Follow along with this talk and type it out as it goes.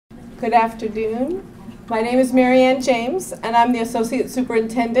Good afternoon. My name is Mary Ann James, and I'm the Associate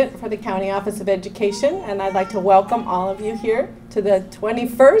Superintendent for the County Office of Education, and I'd like to welcome all of you here to the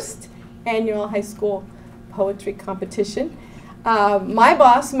 21st Annual High School Poetry Competition. My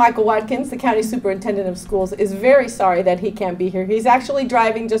boss, Michael Watkins, the County Superintendent of Schools, is very sorry that he can't be here. He's actually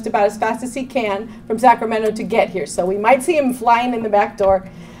driving just about as fast as he can from Sacramento to get here, so we might see him flying in the back door.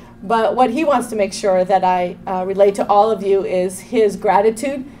 But what he wants to make sure that I relay to all of you is his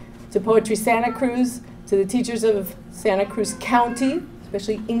gratitude to Poetry Santa Cruz, to the teachers of Santa Cruz County,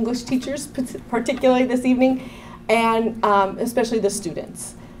 especially English teachers, particularly this evening, and especially the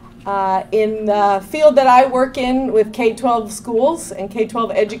students. In the field that I work in with K-12 schools and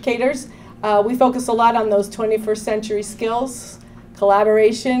K-12 educators, we focus a lot on those 21st century skills: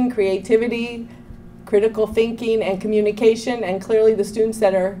 collaboration, creativity, critical thinking, and communication. And clearly the students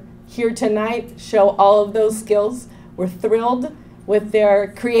that are here tonight show all of those skills. We're thrilled with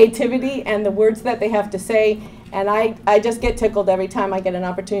their creativity and the words that they have to say. And I just get tickled every time I get an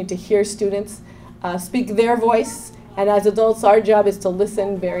opportunity to hear students speak their voice. And as adults, our job is to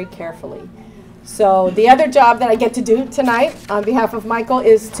listen very carefully. So the other job that I get to do tonight on behalf of Michael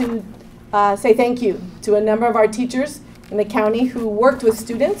is to say thank you to a number of our teachers in the county who worked with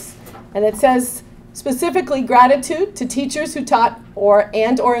students. And it says specifically gratitude to teachers who taught or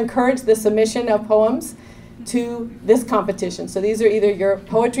encouraged the submission of poems to this competition. So these are either your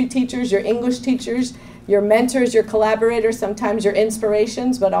poetry teachers, your English teachers, your mentors, your collaborators, sometimes your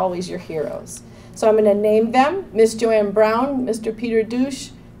inspirations, but always your heroes. So I'm going to name them: Miss Joanne Brown, Mr. Peter Douche,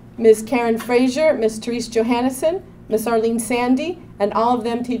 Miss Karen Frazier, Miss Therese Johannesson, Miss Arlene Sandy, and all of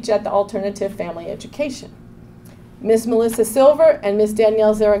them teach at the Alternative Family Education. Miss Melissa Silver and Miss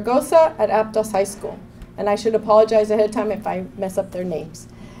Danielle Zaragoza at Aptos High School. And I should apologize ahead of time if I mess up their names.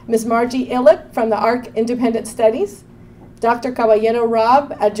 Miss Margie Illett from the ARC Independent Studies, Dr. Caballero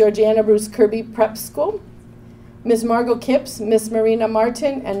Rob at Georgiana Bruce Kirby Prep School, Miss Margot Kipps, Miss Marina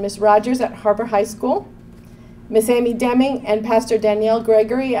Martin, and Miss Rogers at Harbor High School, Miss Amy Deming and Pastor Danielle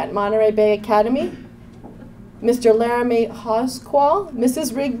Gregory at Monterey Bay Academy, Mr. Laramie Hosqual,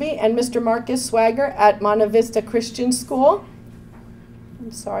 Mrs. Rigby, and Mr. Marcus Swagger at Monte Vista Christian School.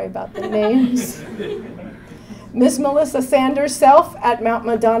 I'm sorry about the names. Miss Melissa Sanders Self at Mount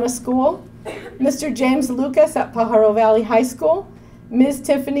Madonna School, Mr. James Lucas at Pajaro Valley High School, Ms.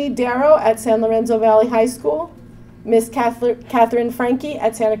 Tiffany Darrow at San Lorenzo Valley High School, Miss Catherine Frankie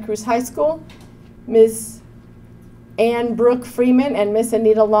at Santa Cruz High School, Ms. Ann Brooke Freeman and Miss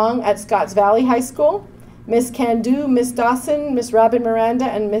Anita Long at Scotts Valley High School, Miss Candu, Miss Dawson, Miss Robin Miranda,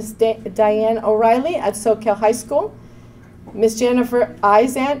 and Miss Diane O'Reilly at Soquel High School, Miss Jennifer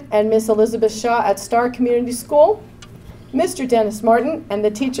Izant and Miss Elizabeth Shaw at Star Community School, Mr. Dennis Martin and the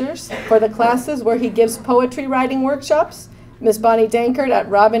teachers for the classes where he gives poetry writing workshops, Miss Bonnie Dankert at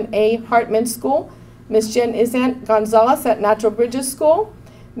Robin A. Hartman School, Miss Jen Izant Gonzalez at Natural Bridges School,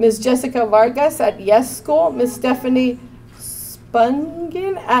 Miss Jessica Vargas at Yes School, Miss Stephanie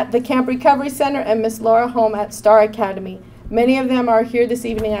Spungen at the Camp Recovery Center, and Miss Laura Holm at Star Academy. Many of them are here this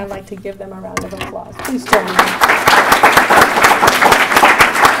evening, and I'd like to give them a round of applause. Please join me.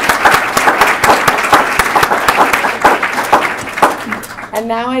 And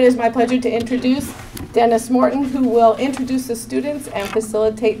now it is my pleasure to introduce Dennis Morton, who will introduce the students and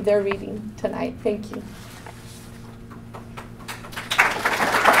facilitate their reading tonight. Thank you.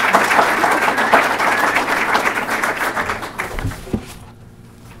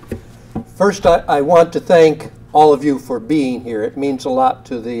 First, I want to thank all of you for being here. It means a lot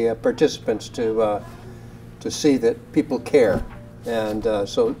to the participants to see that people care. And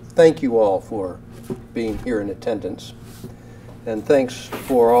so thank you all for being here in attendance. And thanks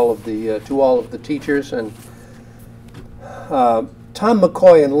for all of the to all of the teachers. And Tom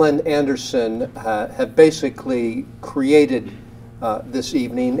McCoy and Len Anderson have basically created this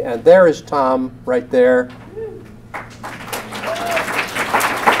evening. And there is Tom right there.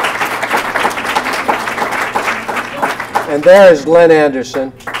 And there is Len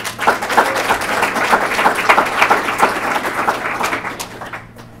Anderson.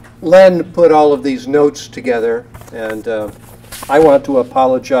 Len put all of these notes together, and I want to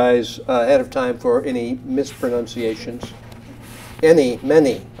apologize ahead of time for any mispronunciations.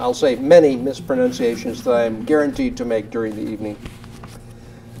 I'll say many mispronunciations that I'm guaranteed to make during the evening.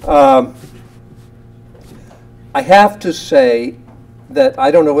 I have to say that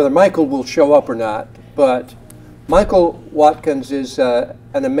I don't know whether Michael will show up or not, but Michael Watkins is an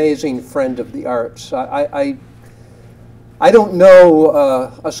amazing friend of the arts. I don't know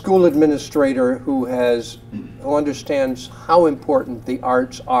a school administrator who understands how important the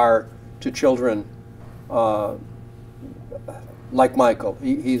arts are to children like Michael.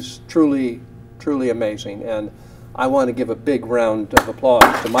 He's truly, truly amazing. And I want to give a big round of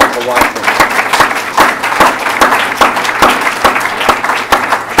applause to Michael Watkins.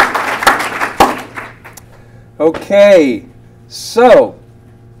 Okay, so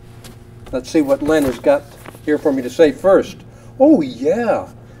let's see what Len has got here for me to say first. Oh, yeah.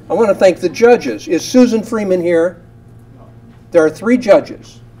 I want to thank the judges. Is Susan Freeman here? There are 3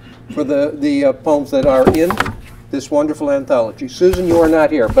 judges for the poems that are in this wonderful anthology. Susan, you are not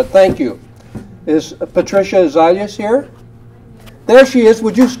here, but thank you. Is Patricia Azalias here? There she is.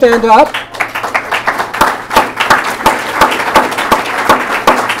 Would you stand up?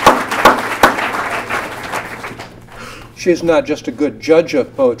 She's not just a good judge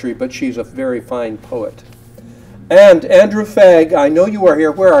of poetry, but she's a very fine poet. And Andrew Fagg, I know you are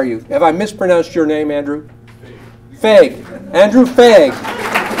here. Where are you? Have I mispronounced your name, Andrew? Fagg. Andrew Fagg.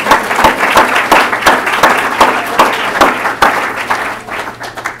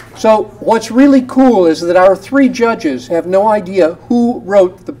 So what's really cool is that our 3 judges have no idea who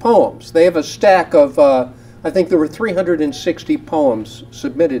wrote the poems. They have a stack of, I think there were 360 poems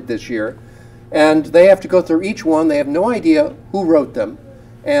submitted this year. And they have to go through each one. They have no idea who wrote them.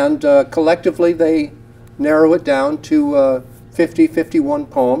 And collectively, they narrow it down to 51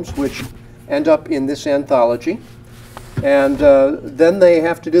 poems, which end up in this anthology. And then they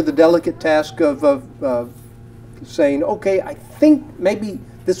have to do the delicate task of saying, okay, I think maybe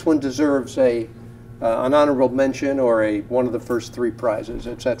this one deserves an honorable mention or one of the first 3 prizes,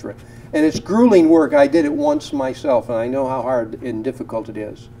 etc. And it's grueling work. I did it once myself, and I know how hard and difficult it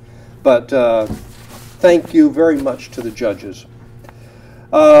is. But thank you very much to the judges.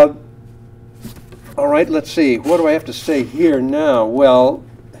 All right, let's see. What do I have to say here now? Well,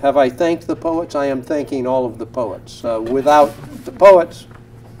 have I thanked the poets? I am thanking all of the poets. Without the poets,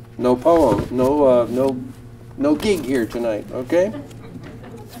 no poem, no gig here tonight, okay?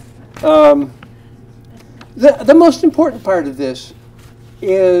 The most important part of this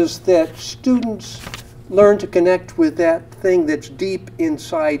is that students learn to connect with that thing that's deep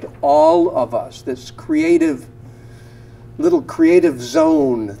inside all of us, this little creative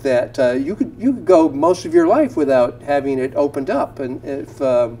zone that you could go most of your life without having it opened up, and if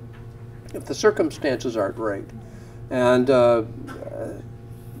the circumstances aren't right. And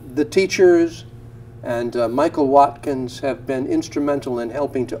the teachers and Michael Watkins have been instrumental in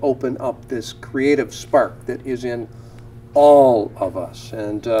helping to open up this creative spark that is in all of us.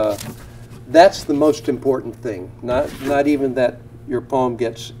 And that's the most important thing, not even that your poem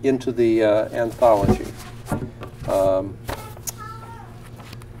gets into the anthology.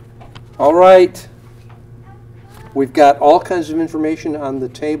 All right, we've got all kinds of information on the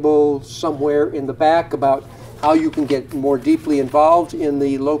table somewhere in the back about how you can get more deeply involved in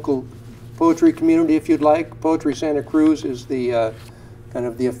the local poetry community if you'd like. Poetry Santa Cruz is the kind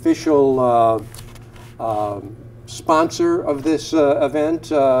of the official sponsor of this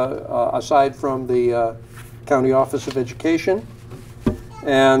event, aside from the County Office of Education.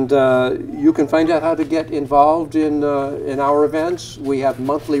 And you can find out how to get involved in our events. We have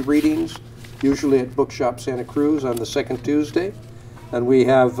monthly readings, usually at Bookshop Santa Cruz on the 2nd Tuesday. And we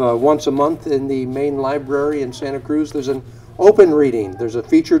have once a month in the main library in Santa Cruz, there's an open reading. There's a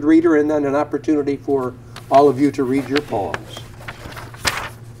featured reader and then an opportunity for all of you to read your poems.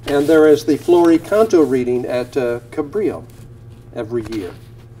 And there is the Flori Canto reading at Cabrillo every year.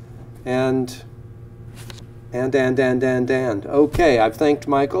 And. Okay, I've thanked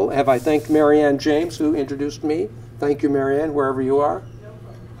Michael. Have I thanked Marianne James, who introduced me? Thank you, Marianne, wherever you are.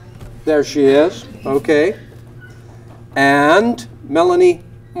 There she is. Okay. And Melanie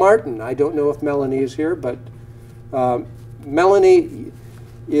Martin. I don't know if Melanie is here, but Melanie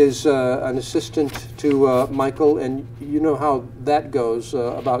is an assistant to Michael, and you know how that goes.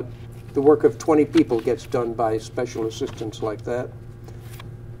 About the work of 20 people gets done by special assistants like that.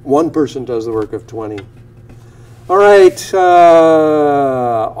 One person does the work of 20. All right,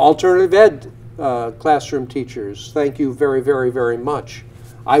 alternative ed classroom teachers, thank you very, very, very much.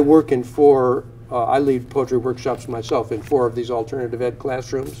 I work in I lead poetry workshops myself in 4 of these alternative ed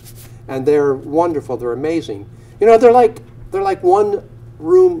classrooms, and they're wonderful, they're amazing. You know, they're like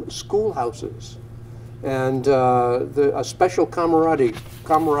one-room schoolhouses, and a special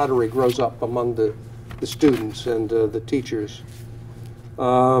camaraderie grows up among the students and the teachers.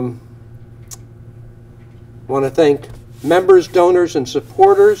 I want to thank members, donors, and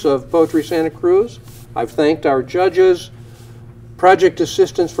supporters of Poetry Santa Cruz. I've thanked our judges, project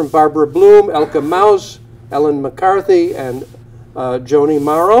assistants from Barbara Bloom, Elka Maus, Ellen McCarthy, and Joni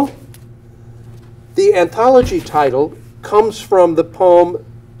Morrow. The anthology title comes from the poem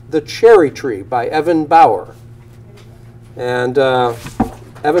The Cherry Tree by Evan Bauer. And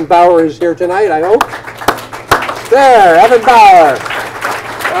Evan Bauer is here tonight, I hope. There, Evan Bauer.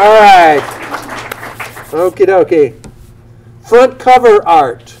 All right. Okie dokie. Front cover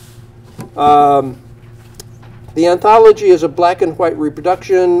art. The anthology is a black and white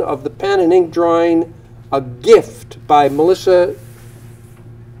reproduction of the pen and ink drawing A Gift by Melissa.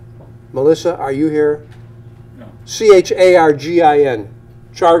 Melissa, are you here? No. Chargin.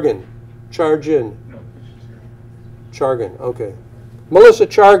 Chargin. Chargin. No, she's here. Chargin, okay. Melissa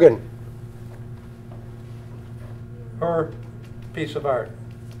Chargin. Her piece of art.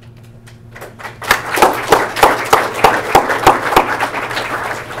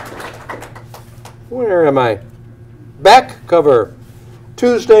 Where am I? Back cover.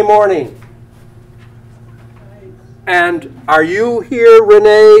 Tuesday morning. And are you here,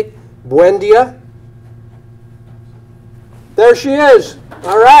 Renee Buendia? There she is.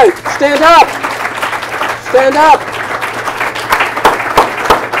 All right, stand up. Stand up.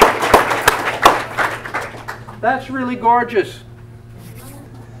 That's really gorgeous.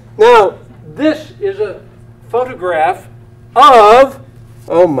 Now, this is a photograph of,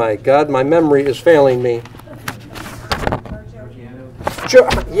 oh my God, my memory is failing me.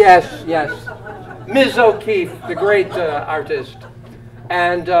 Yes, yes. Ms. O'Keeffe, the great artist.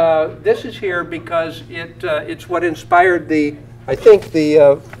 And this is here because it's what inspired I think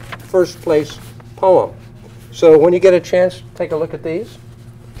the first place poem. So when you get a chance, take a look at these.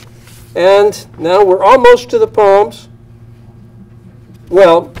 And now we're almost to the poems.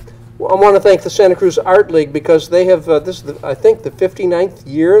 Well, I want to thank the Santa Cruz Art League because they have, this is, I think, the 59th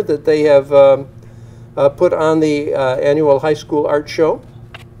year that they have put on the annual high school art show.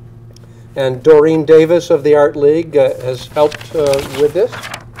 And Doreen Davis of the Art League has helped with this.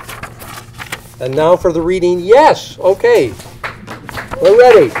 And now for the reading. Yes, okay. We're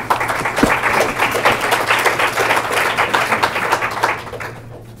ready.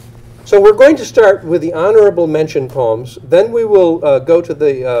 So we're going to start with the honorable mention poems. Then we will go to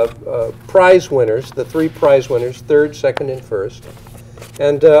the prize winners, the 3 prize winners, 3rd, 2nd, and 1st.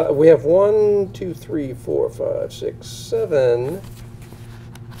 And we have 1, 2, 3, 4, 5, 6, 7.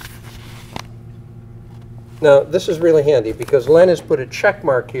 Now, this is really handy because Len has put a check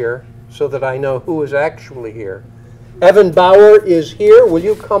mark here so that I know who is actually here. Evan Bauer is here. Will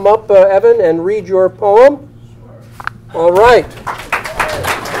you come up, Evan, and read your poem? All right.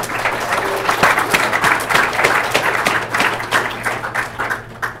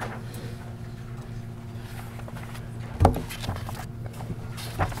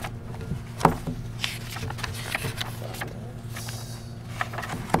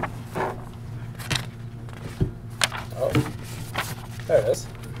 There it is.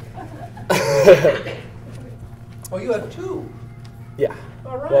 Oh, you have 2. Yeah.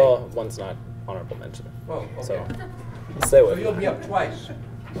 All right. Well, one's not honorable mention. Oh, okay. So stay So with you'll me. be up twice.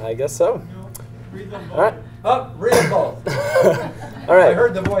 I guess so. Read them All right. Up, read them both. All right. I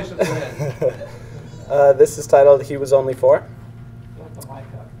heard the voice of the man. This is titled "He Was Only 4." Let the mic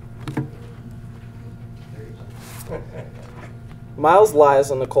up. Miles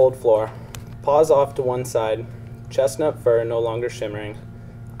lies on the cold floor, paws off to one side, chestnut fur no longer shimmering,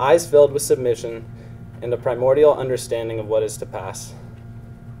 eyes filled with submission and a primordial understanding of what is to pass.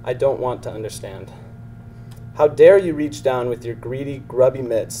 I don't want to understand. How dare you reach down with your greedy, grubby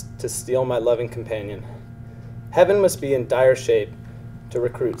mitts to steal my loving companion? Heaven must be in dire shape to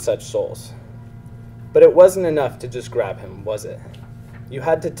recruit such souls. But it wasn't enough to just grab him, was it? You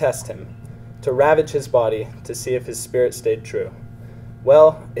had to test him, to ravage his body to see if his spirit stayed true.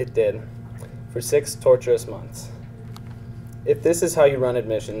 Well, it did, for 6 torturous months. If this is how you run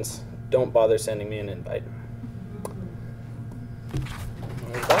admissions, don't bother sending me an invite.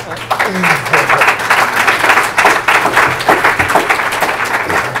 Like that.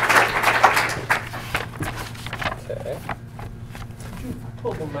 Okay. Could you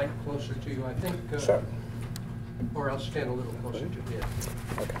pull the mic closer to you, I think? Sure. Or I'll stand a little closer to you.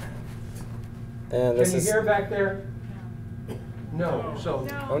 Okay. And this Can you is. hear back there? No. So,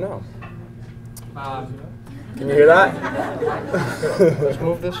 Oh no. can Can you hear that? let's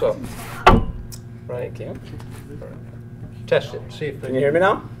move this up. Right. Thank you. Test it. See if Can you hear me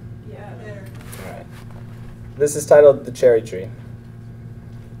now? Yeah, there. All right. This is titled "The Cherry Tree."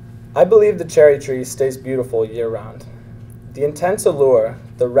 I believe the cherry tree stays beautiful year-round. The intense allure,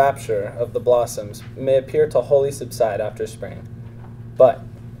 the rapture of the blossoms may appear to wholly subside after spring. But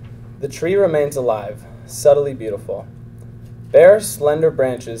the tree remains alive, subtly beautiful. Bare, slender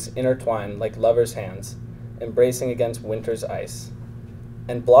branches intertwine like lovers' hands, embracing against winter's ice.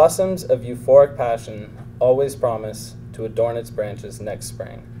 And blossoms of euphoric passion always promise to adorn its branches next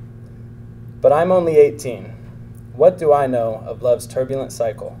spring. But I'm only 18, What do I know of love's turbulent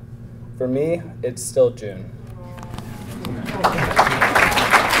cycle? For me, it's still June.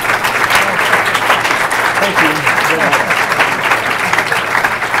 Thank you.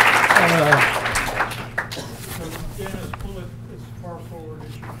 Dennis, pull it as far forward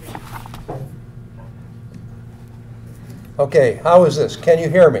as you can. Okay, how is this? Can you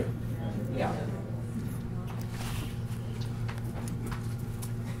hear me? Yeah.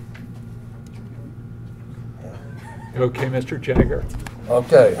 Okay, Mr. Jagger.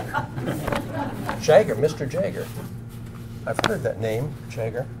 Okay. Jagger, Mr. Jagger. I've heard that name,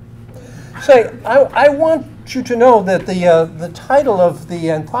 Jagger. Say, I want you to know that the title of the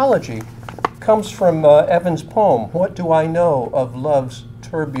anthology comes from Evan's poem, What Do I Know of Love's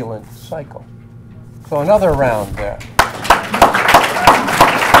Turbulent Cycle? So another round there.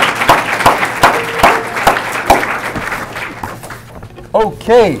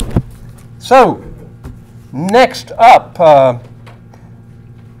 Okay, so next up,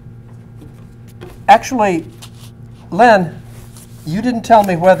 actually, Len, you didn't tell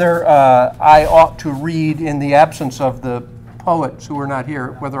me whether I ought to read, in the absence of the poets who are not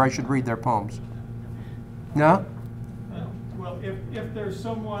here, whether I should read their poems. No? Well, if there's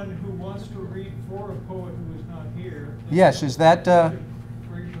someone who wants to read for a poet who is not here. then Yes, is that,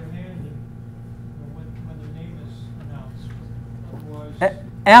 raise your hand and when the name is announced. Otherwise,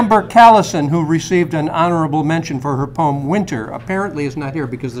 Amber Callison, who received an honorable mention for her poem Winter, apparently is not here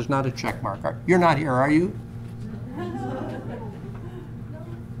because there's not a check mark. You're not here, are you?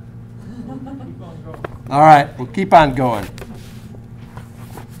 keep on going. All right, we'll keep on going.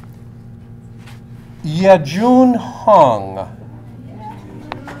 Yajun Hong.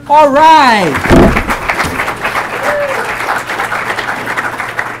 All right.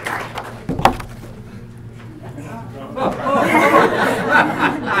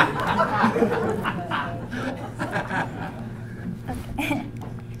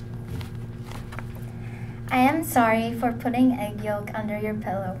 I am sorry for putting egg yolk under your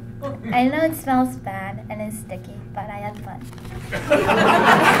pillow. I know it smells bad and is sticky, but I had fun.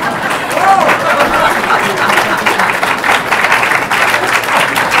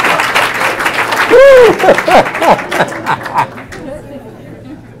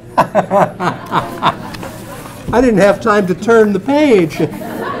 I didn't have time to turn the page.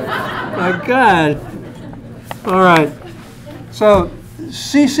 My God. All right. So,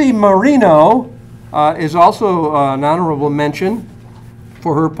 Cece Marino is also an honorable mention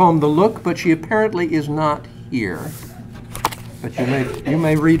for her poem The Look, but she apparently is not here. But you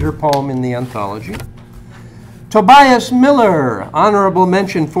may read her poem in the anthology. Tobias Miller, honorable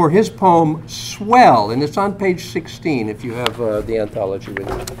mention for his poem Swell, and it's on page 16 if you have the anthology with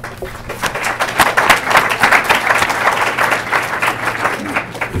you.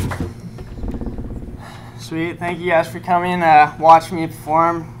 Sweet, thank you guys for coming, watch me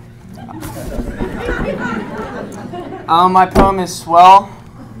perform. My poem is Swell.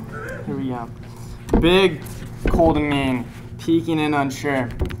 Here we go. Big, cold and mean, peeking and unsure,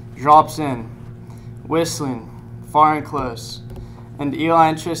 drops in, whistling, far and close, and Eli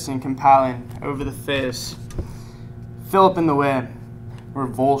and Tristan compelling over the face. Philip in the way,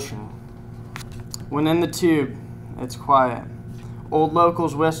 revulsion. When in the tube, it's quiet. Old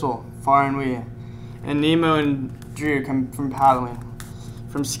locals whistle, far and wee, and Nemo and Drew come from paddling.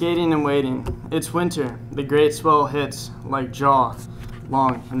 From skating and waiting, it's winter. The great swell hits like jaw,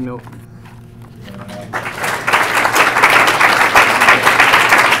 long and milky.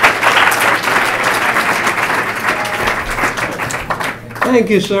 Thank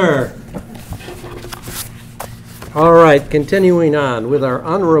you, sir. All right, continuing on with our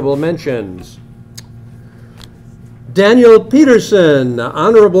honorable mentions. Daniel Peterson,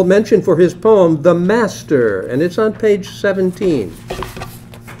 honorable mention for his poem, The Master, and it's on page 17.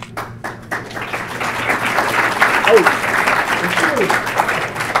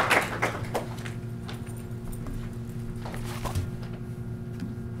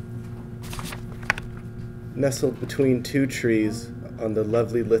 Nestled between two trees on the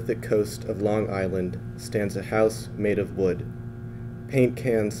lovely lithic coast of Long Island stands a house made of wood. Paint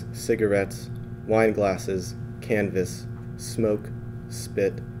cans, cigarettes, wine glasses, canvas, smoke,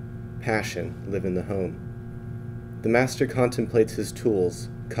 spit, passion live in the home. The master contemplates his tools,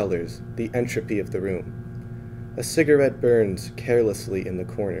 colors, the entropy of the room. A cigarette burns carelessly in the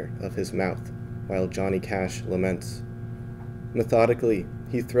corner of his mouth while Johnny Cash laments. Methodically,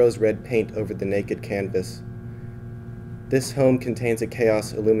 he throws red paint over the naked canvas. This home contains a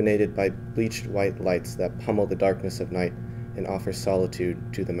chaos illuminated by bleached white lights that pummel the darkness of night and offer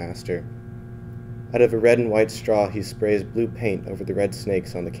solitude to the master. Out of a red and white straw, he sprays blue paint over the red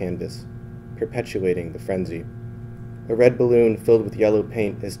snakes on the canvas, perpetuating the frenzy. A red balloon filled with yellow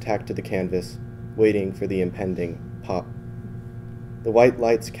paint is tacked to the canvas, waiting for the impending pop. The white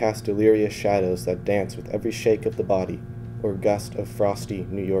lights cast delirious shadows that dance with every shake of the body or gust of frosty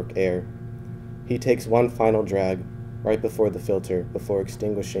New York air. He takes one final drag right before the filter before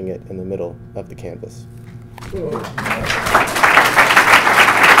extinguishing it in the middle of the canvas.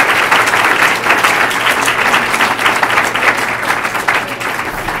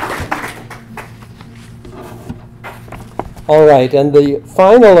 All right, and the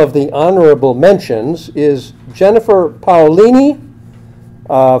final of the honorable mentions is Jennifer Paolini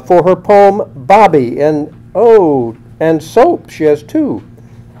for her poem Bobby, and soap. She has two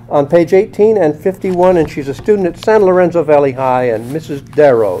on page 18 and 51, and she's a student at San Lorenzo Valley High, and Mrs.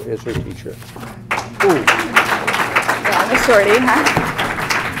 Darrow is her teacher. Ooh. Yeah, I'm a shorty, huh?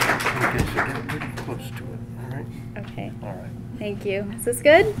 Okay, so get pretty close to it, all right? Okay. All right. Thank you. Is this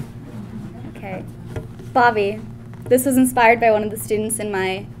good? Okay. Bobby. This was inspired by one of the students in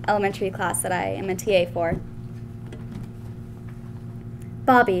my elementary class that I am a TA for.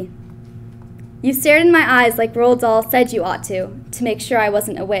 Bobby, you stared in my eyes like Roald Dahl said you ought to make sure I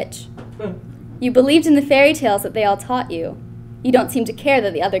wasn't a witch. You believed in the fairy tales that they all taught you. You don't seem to care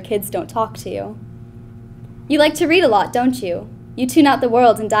that the other kids don't talk to you. You like to read a lot, don't you? You tune out the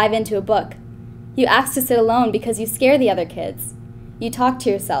world and dive into a book. You ask to sit alone because you scare the other kids. You talk to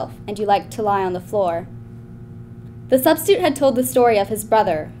yourself, and you like to lie on the floor. The substitute had told the story of his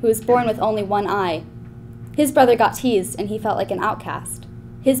brother, who was born with only one eye. His brother got teased, and he felt like an outcast.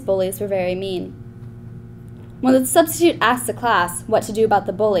 His bullies were very mean. When the substitute asked the class what to do about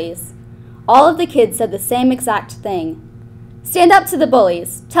the bullies, all of the kids said the same exact thing. Stand up to the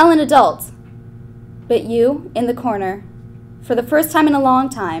bullies. Tell an adult. But you, in the corner, for the first time in a long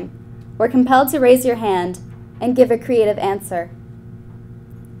time, were compelled to raise your hand and give a creative answer.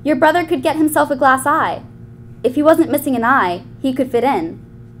 Your brother could get himself a glass eye. If he wasn't missing an eye, he could fit in.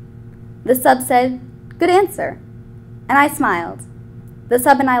 The sub said, "Good answer." And I smiled. The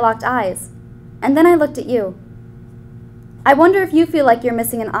sub and I locked eyes. And then I looked at you. I wonder if you feel like you're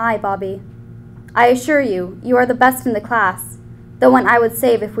missing an eye, Bobby. I assure you, you are the best in the class, the one I would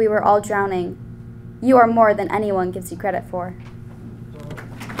save if we were all drowning. You are more than anyone gives you credit for.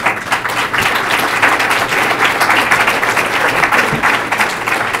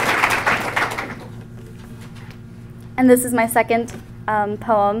 And this is my second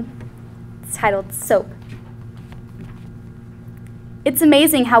poem. It's titled Soap. It's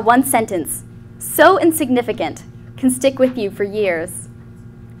amazing how one sentence, so insignificant, can stick with you for years.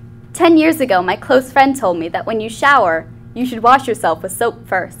 10 years ago, my close friend told me that when you shower, you should wash yourself with soap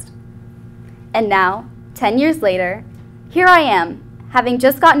first. And now, 10 years later, here I am, having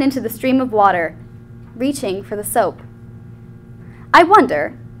just gotten into the stream of water, reaching for the soap. I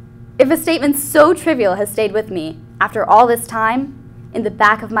wonder if a statement so trivial has stayed with me after all this time, in the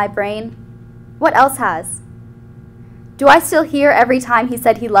back of my brain, what else has? Do I still hear every time he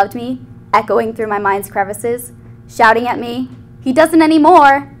said he loved me, echoing through my mind's crevices, shouting at me, "He doesn't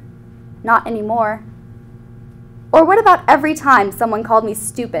anymore!" Not anymore. Or what about every time someone called me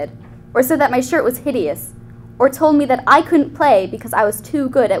stupid, or said that my shirt was hideous, or told me that I couldn't play because I was too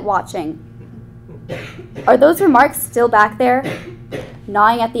good at watching? Are those remarks still back there,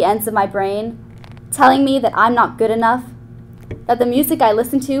 gnawing at the ends of my brain, telling me that I'm not good enough, that the music I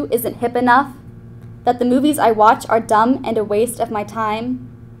listen to isn't hip enough, that the movies I watch are dumb and a waste of my time?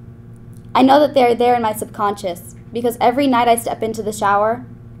 I know that they are there in my subconscious, because every night I step into the shower,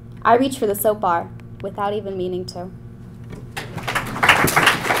 I reach for the soap bar without even meaning to.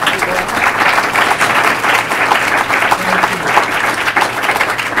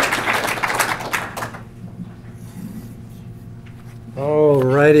 All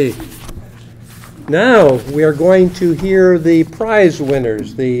righty. Now we are going to hear the prize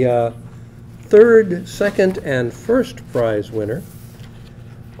winners, the third, second, and first prize winner.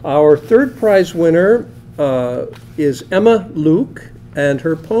 Our third prize winner is Emma Luke, and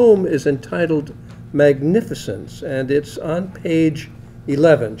her poem is entitled Magnificence, and it's on page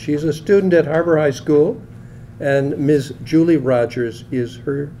 11. She's a student at Harbor High School, and Ms. Julie Rogers is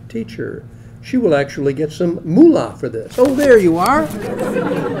her teacher. She will actually get some moolah for this. Oh, there you are.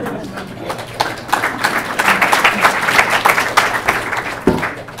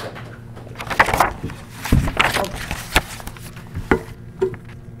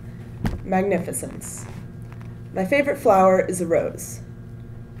 Magnificence. My favorite flower is a rose.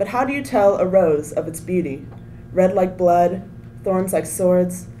 But how do you tell a rose of its beauty? Red like blood, thorns like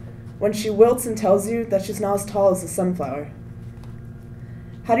swords, when she wilts and tells you that she's not as tall as a sunflower?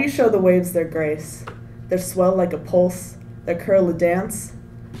 How do you show the waves their grace, their swell like a pulse, their curl a dance,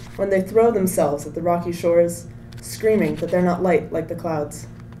 when they throw themselves at the rocky shores, screaming that they're not light like the clouds.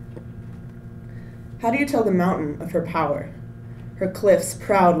 How do you tell the mountain of her power, her cliffs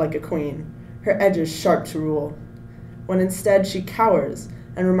proud like a queen, her edges sharp to rule, when instead she cowers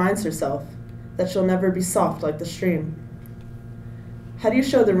and reminds herself that she'll never be soft like the stream? How do you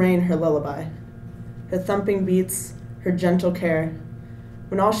show the rain her lullaby, her thumping beats, her gentle care,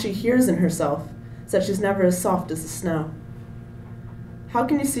 when all she hears in herself is that she's never as soft as the snow? How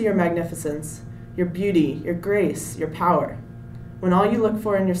can you see your magnificence, your beauty, your grace, your power, when all you look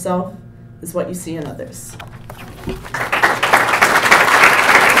for in yourself is what you see in others?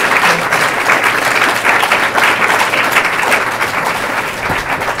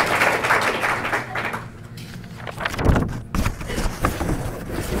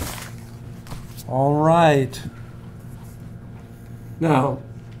 All right. Now,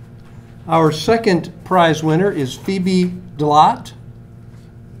 our second prize winner is Phoebe Dlott.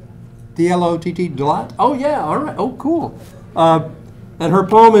 D-L-O-T-T, Dlott? Oh, yeah, all right. Oh, cool. And her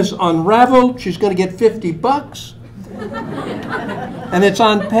poem is Unraveled. She's going to get $50. And it's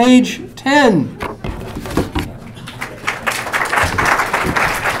on page 10.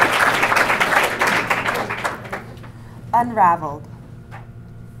 Unraveled.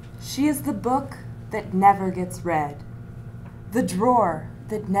 She is the book that never gets read, the drawer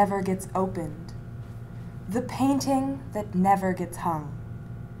that never gets opened, the painting that never gets hung,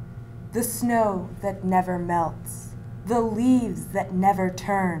 the snow that never melts, the leaves that never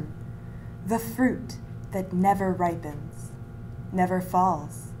turn, the fruit that never ripens, never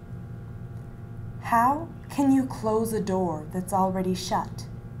falls. How can you close a door that's already shut,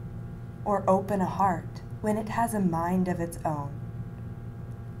 or open a heart when it has a mind of its own?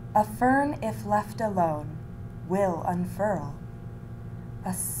 A fern, if left alone, will unfurl.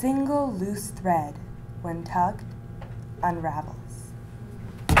 A single loose thread, when tugged, unravels.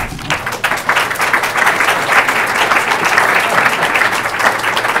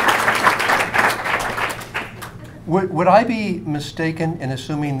 Would I be mistaken in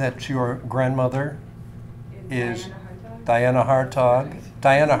assuming that your grandmother is Diana Hartog?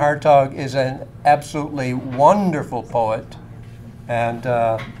 Diana Hartog is an absolutely wonderful poet, and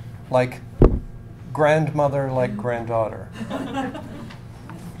like grandmother, like granddaughter.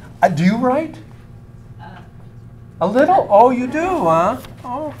 Do you write? A little? Oh, you do, huh?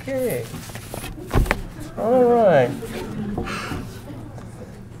 Okay. All right.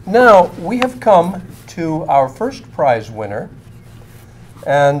 Now, we have come to our first prize winner,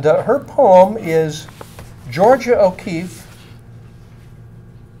 and her poem is Georgia O'Keeffe,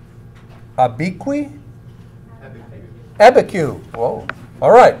 Abiquiu? Abiquiu. Whoa.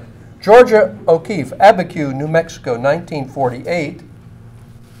 All right. Georgia O'Keeffe, Abiquiu, New Mexico, 1948.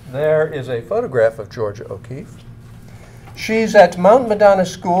 There is a photograph of Georgia O'Keeffe. She's at Mount Madonna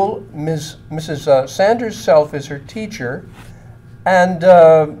School. Mrs. Sanders' self is her teacher. And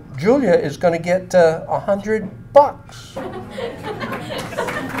Julia is going to get $100.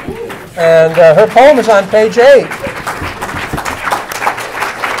 And her poem is on page 8.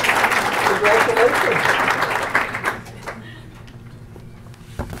 Congratulations.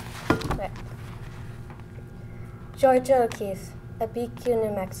 Georgia O'Keeffe, Abiquiu,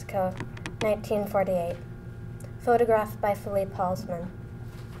 New Mexico, 1948. Photographed by Philippe Halsman.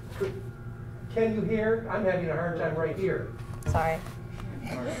 Can you hear? I'm having a hard time right here. Sorry.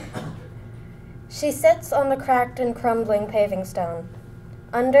 She sits on the cracked and crumbling paving stone,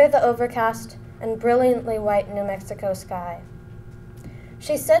 under the overcast and brilliantly white New Mexico sky.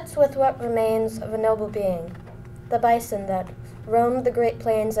 She sits with what remains of a noble being, the bison that roamed the Great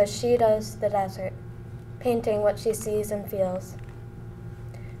Plains as she does the desert, painting what she sees and feels.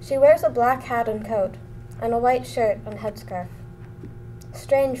 She wears a black hat and coat, and a white shirt and headscarf.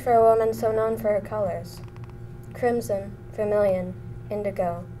 Strange for a woman so known for her colors: crimson, vermilion,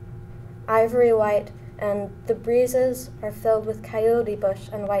 indigo, ivory white, and the breezes are filled with coyote bush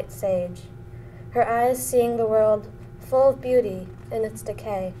and white sage, her eyes seeing the world full of beauty in its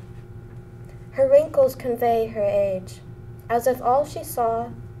decay. Her wrinkles convey her age, as if all she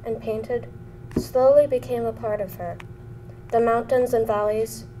saw and painted slowly became a part of her. The mountains and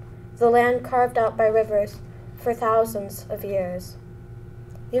valleys, the land carved out by rivers for thousands of years.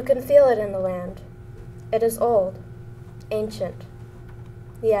 You can feel it in the land. It is old, ancient,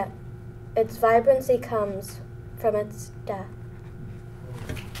 yet its vibrancy comes from its death.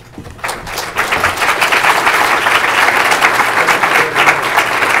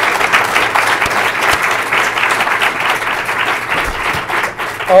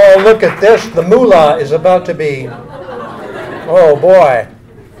 Oh, look at this. The moolah is about to be, oh boy.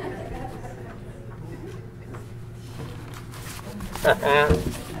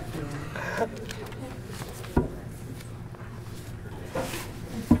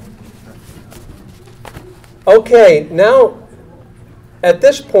 Okay, now at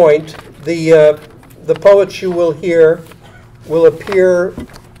this point, the poets you will hear will appear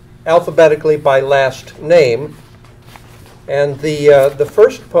alphabetically by last name. And the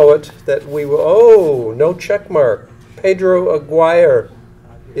first poet that we will, oh, no check mark. Pedro Aguirre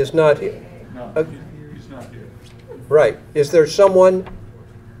is not here. No, he's not here. Right. Is there someone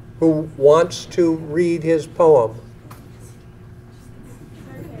who wants to read his poem?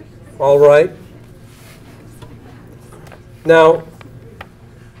 All right. Now,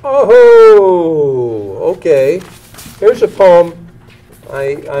 oh, okay. Here's a poem.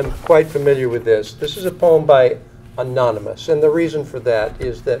 I'm quite familiar with this. This is a poem by Anonymous, and the reason for that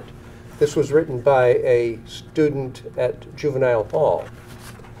is that this was written by a student at Juvenile Hall,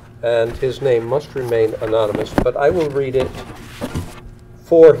 and his name must remain anonymous, but I will read it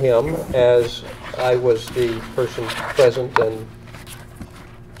for him as I was the person present and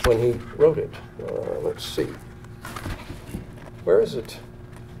when he wrote it. Let's see. Where is it?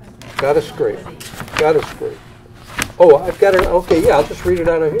 Gotta scrape. Gotta scrape. Oh, I've got it. Okay, yeah, I'll just read it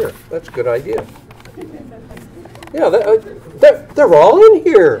out of here. That's a good idea. Yeah, they're all in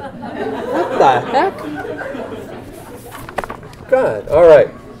here. What the heck? God, all right.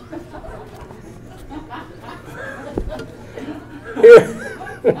 Here.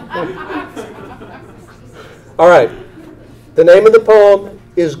 All right. The name of the poem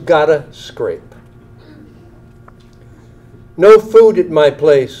is Gotta Scrape. No food at my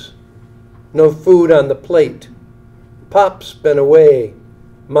place. No food on the plate. Pop's been away.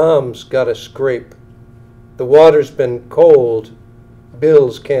 Mom's gotta scrape. The water's been cold,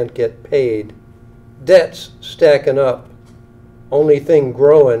 bills can't get paid, debt's stacking up, only thing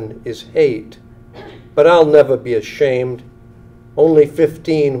growing is hate. But I'll never be ashamed, only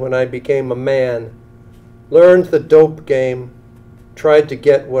 15 when I became a man, learned the dope game, tried to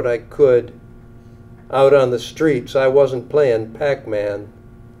get what I could. Out on the streets I wasn't playing Pac-Man,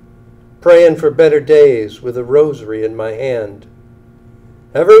 praying for better days with a rosary in my hand.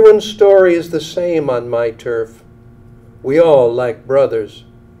 Everyone's story is the same on my turf. We all like brothers.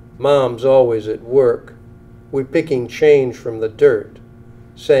 Mom's always at work. We picking change from the dirt,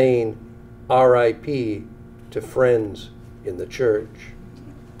 saying R.I.P. to friends in the church.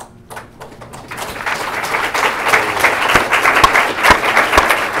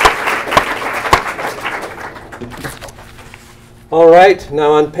 All right,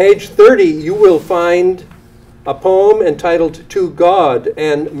 now on page 30 you will find a poem entitled To God,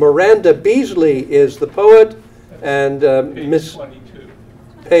 and Miranda Beasley is the poet, and Miss 22.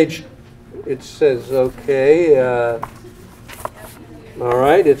 Page, it says, okay, all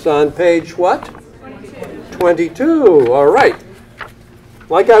right, it's on page what? 22, all right.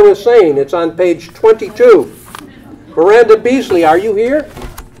 Like I was saying, it's on page 22. Miranda Beasley, are you here?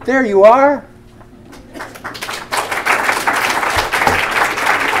 There you are.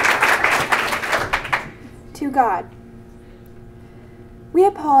 To God. We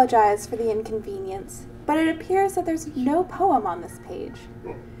apologize for the inconvenience, but it appears that there's no poem on this page.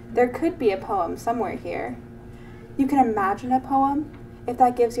 There could be a poem somewhere here. You can imagine a poem, if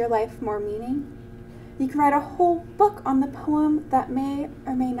that gives your life more meaning. You can write a whole book on the poem that may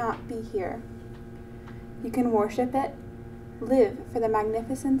or may not be here. You can worship it, live for the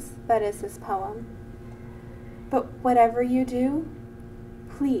magnificence that is this poem. But whatever you do,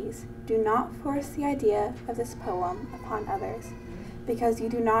 please do not force the idea of this poem upon others, because you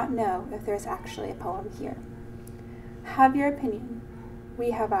do not know if there's actually a poem here. Have your opinion, we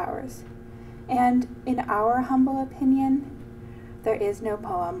have ours, and in our humble opinion, there is no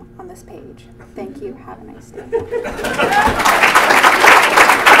poem on this page. Thank you, have a nice day.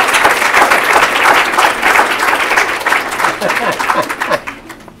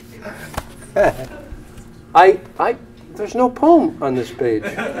 There's no poem on this page.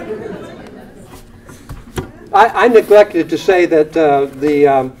 I neglected to say that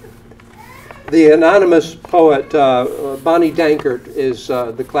the anonymous poet Bonnie Dankert is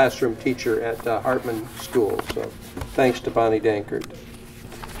the classroom teacher at Hartman School. So thanks to Bonnie Dankert.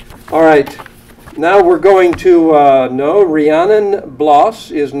 All right, now we're going to no, Rhiannon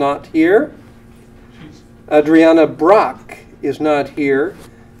Bloss is not here. Adriana Brock is not here.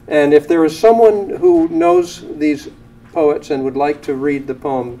 And if there is someone who knows these poets and would like to read the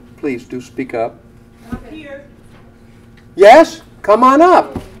poem, please do speak up. Up here. Yes? Come on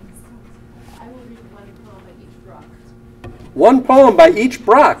up. I will read one poem by each Brock. One poem by each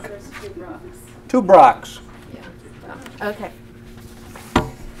Brock. There's 2 Brocks. 2 Brocks. Yeah. Okay.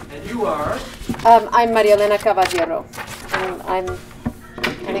 And you are? I'm Maria Elena Caballero, and I'm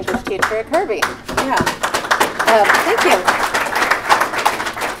an English teacher at Kirby. Yeah. Thank you.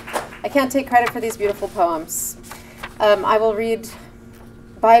 I can't take credit for these beautiful poems. I will read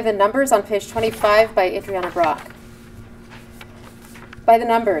By the Numbers on page 25 by Adriana Brock. By the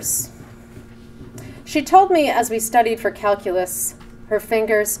Numbers. She told me as we studied for calculus, her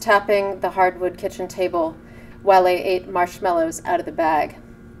fingers tapping the hardwood kitchen table while I ate marshmallows out of the bag.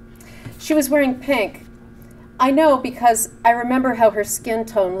 She was wearing pink. I know because I remember how her skin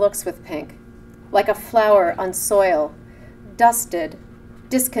tone looks with pink, like a flower on soil, dusted,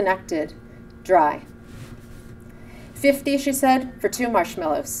 disconnected, dry. 50, she said, for 2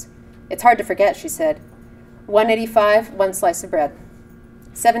 marshmallows. It's hard to forget, she said. 185, 1 slice of bread.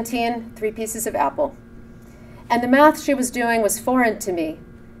 17, 3 pieces of apple. And the math she was doing was foreign to me,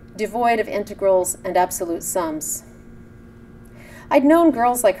 devoid of integrals and absolute sums. I'd known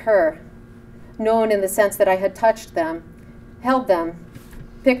girls like her, known in the sense that I had touched them, held them,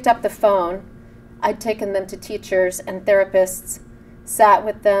 picked up the phone. I'd taken them to teachers and therapists, sat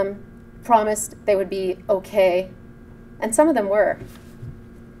with them, promised they would be okay, and some of them were.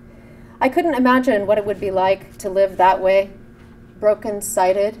 I couldn't imagine what it would be like to live that way,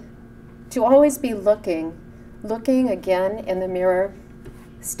 broken-sighted, to always be looking again in the mirror,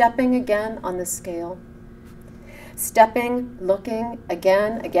 stepping again on the scale, stepping, looking,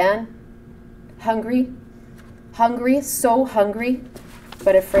 again, hungry, so hungry,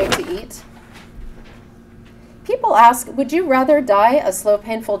 but afraid to eat. People ask, would you rather die a slow,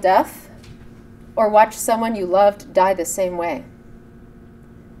 painful death or watch someone you loved die the same way?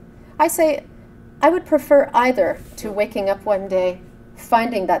 I say, I would prefer either to waking up one day,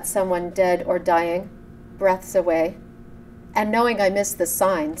 finding that someone dead or dying, breaths away, and knowing I missed the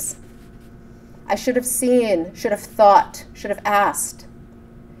signs. I should have seen, should have thought, should have asked.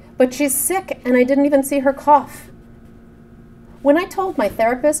 But she's sick and I didn't even see her cough. When I told my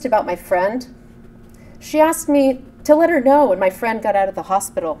therapist about my friend, she asked me to let her know when my friend got out of the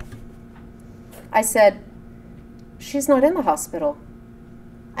hospital. I said, she's not in the hospital.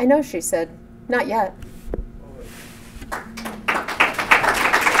 I know, she said, not yet.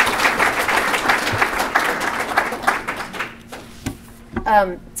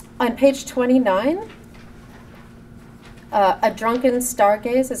 On page 29, A Drunken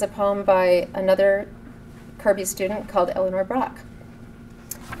Stargaze is a poem by another Kirby student called Eleanor Brock.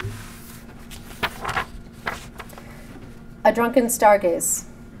 A Drunken Stargaze.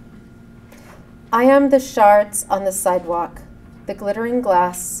 I am the shards on the sidewalk, the glittering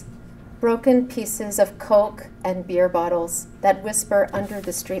glass, broken pieces of Coke and beer bottles that whisper under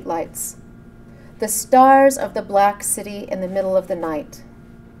the streetlights, the stars of the black city in the middle of the night.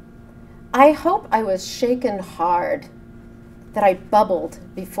 I hope I was shaken hard, that I bubbled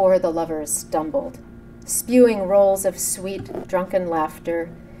before the lovers stumbled, spewing rolls of sweet, drunken laughter,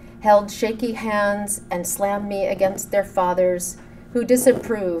 held shaky hands and slammed me against their fathers who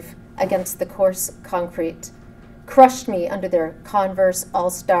disapprove against the coarse concrete, crushed me under their Converse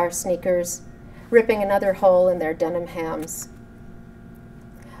All-Star sneakers, ripping another hole in their denim hams.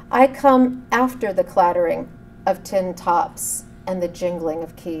 I come after the clattering of tin tops and the jingling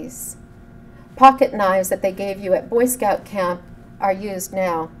of keys. Pocket knives that they gave you at Boy Scout camp are used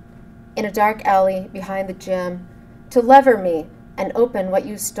now, in a dark alley behind the gym, to lever me and open what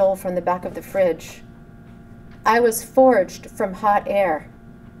you stole from the back of the fridge. I was forged from hot air,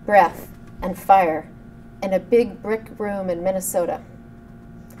 breath, and fire in a big brick room in Minnesota,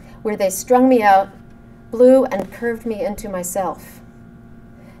 where they strung me out, blew and curved me into myself.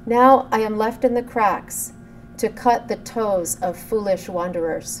 Now I am left in the cracks to cut the toes of foolish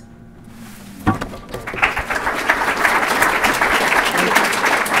wanderers.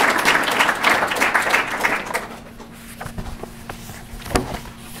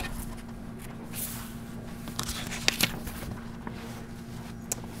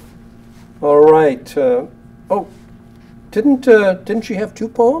 All right. Oh, didn't she have 2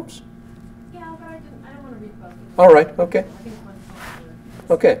 poems? Yeah, but I don't want to read both. All right. Okay. I think one's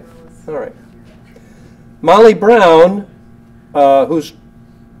Okay. All right. Molly Brown, whose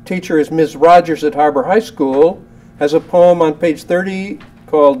teacher is Ms. Rogers at Harbor High School, has a poem on page 30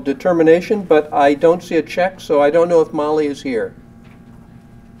 called Determination, but I don't see a check, so I don't know if Molly is here.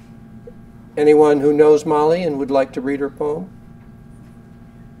 Anyone who knows Molly and would like to read her poem?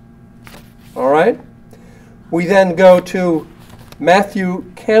 All right. We then go to Matthew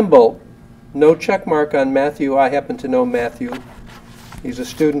Campbell. No check mark on Matthew. I happen to know Matthew. He's a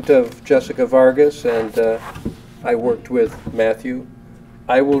student of Jessica Vargas, and I worked with Matthew.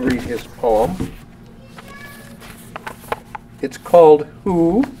 I will read his poem. It's called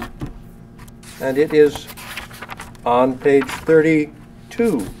Who, and it is on page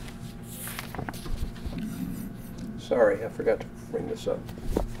 32. Sorry, I forgot to bring this up.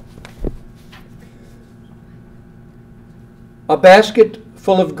 A basket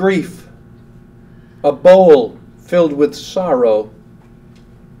full of grief, a bowl filled with sorrow.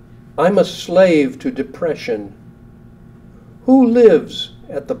 I'm a slave to depression. Who lives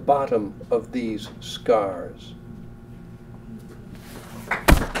at the bottom of these scars?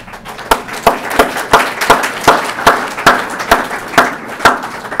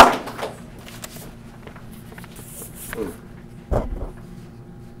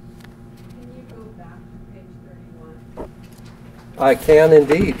 I can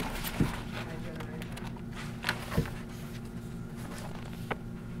indeed.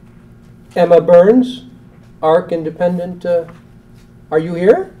 Emma Burns, ARC Independent. Are you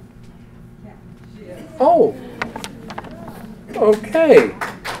here? Yeah, she is. Oh, okay.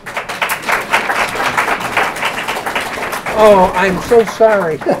 Oh, I'm so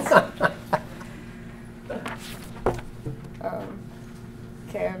sorry.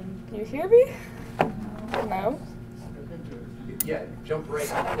 Can you hear me? No? Yeah, jump right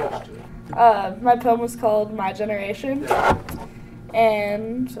close to it. My poem was called My Generation.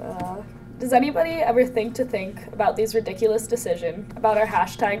 And does anybody ever think about these ridiculous decisions about our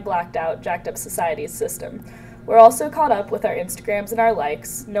hashtag blacked out, jacked up society's system? We're all so caught up with our Instagrams and our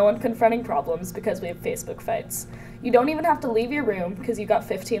likes, no one confronting problems because we have Facebook fights. You don't even have to leave your room because you got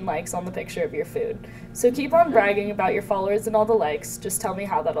 15 likes on the picture of your food. So keep on bragging about your followers and all the likes, just tell me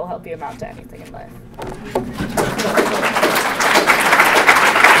how that'll help you amount to anything in life.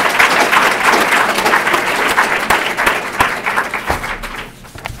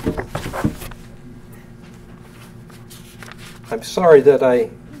 I'm sorry that I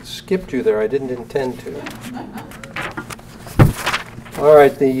skipped you there. I didn't intend to. All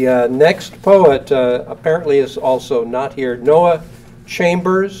right, the next poet apparently is also not here. Noah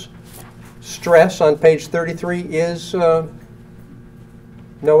Chambers, Stress on page 33. Is Noah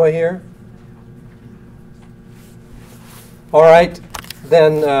here? All right,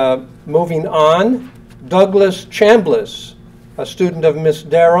 then moving on, Douglas Chambliss, a student of Miss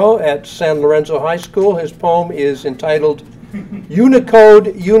Darrow at San Lorenzo High School. His poem is entitled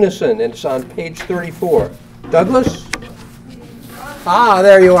Unicode Unison, and it's on page 34. Douglas? Ah,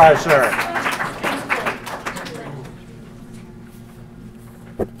 there you are, sir.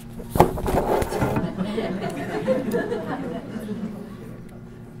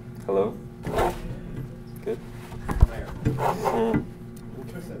 Hello? Good?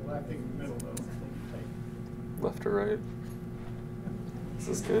 Left or right? Is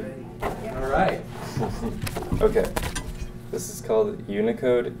this good? All right. Okay. This is called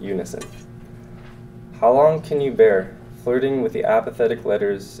Unicode Unison. How long can you bear flirting with the apathetic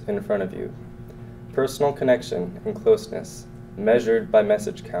letters in front of you? Personal connection and closeness, measured by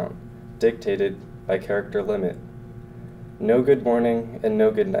message count, dictated by character limit. No good morning and no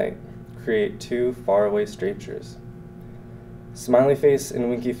good night create two faraway strangers. Smiley face and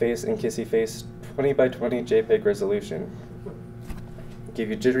winky face and kissy face, 20 by 20 JPEG resolution. Give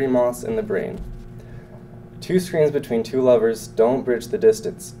you jittery moths in the brain. Two screens between two lovers don't bridge the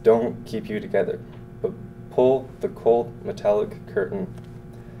distance, don't keep you together, but pull the cold metallic curtain.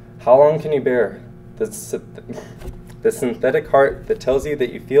 How long can you bear the synthetic heart that tells you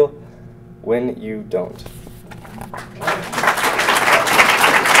that you feel when you don't?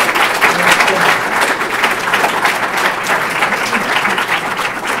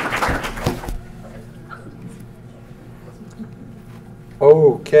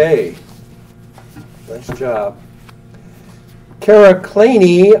 Okay. Nice job. Kara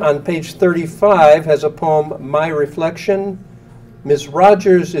Claney on page 35 has a poem, My Reflection. Ms.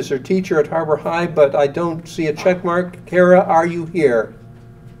 Rogers is her teacher at Harbor High, but I don't see a check mark. Kara, are you here?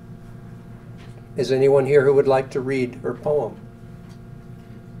 Is anyone here who would like to read her poem?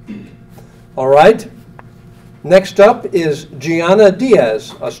 All right. Next up is Gianna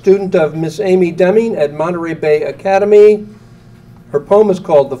Diaz, a student of Miss Amy Deming at Monterey Bay Academy. Her poem is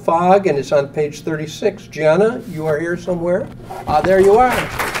called The Fog, and it's on page 36. Gianna, you are here somewhere? Ah, there you are.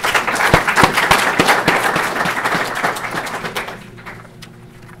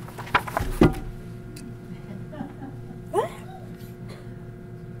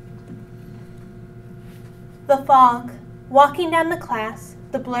 The fog, walking down the class,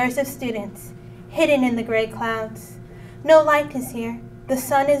 the blurs of students, hidden in the gray clouds. No light is here. The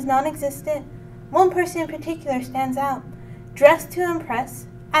sun is non-existent. One person in particular stands out. Dressed to impress,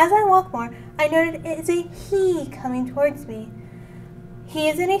 as I walk more, I noted it is a he coming towards me. He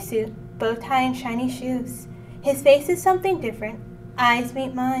is in a suit, bow tie, and shiny shoes. His face is something different. Eyes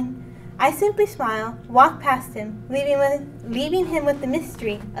meet mine. I simply smile, walk past him, leaving him with the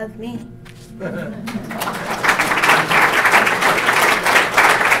mystery of me.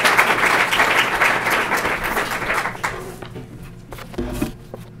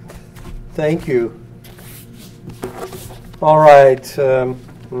 Thank you. All right.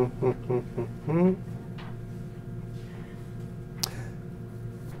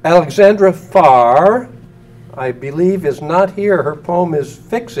 Alexandra Farr, I believe, is not here. Her poem is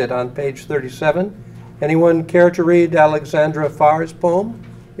Fix It on page 37. Anyone care to read Alexandra Farr's poem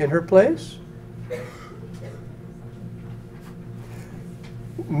in her place?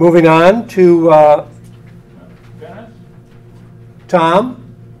 Moving on to Tom.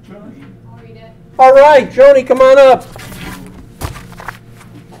 I'll read it. All right, Joni, come on up.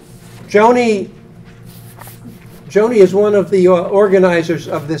 Joni is one of the organizers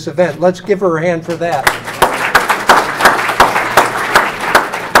of this event. Let's give her a hand for that.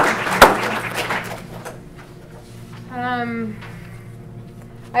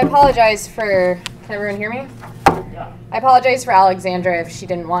 I apologize for, can everyone hear me? Yeah. I apologize for Alexandra if she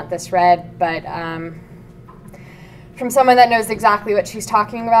didn't want this read, but from someone that knows exactly what she's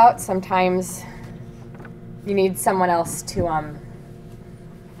talking about, sometimes you need someone else to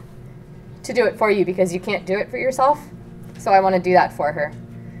do it for you because you can't do it for yourself. So I want to do that for her.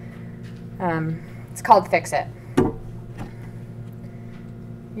 It's called Fix It.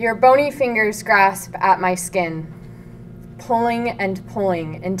 Your bony fingers grasp at my skin, pulling and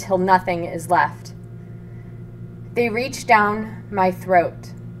pulling until nothing is left. They reach down my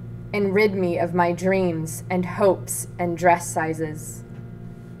throat and rid me of my dreams and hopes and dress sizes.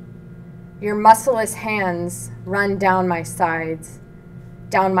 Your muscleless hands run down my sides,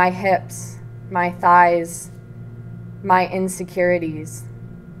 down my hips, my thighs, my insecurities.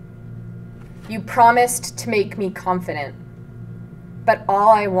 You promised to make me confident, but all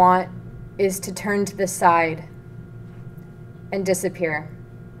I want is to turn to the side and disappear.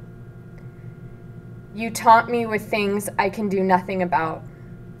 You taunt me with things I can do nothing about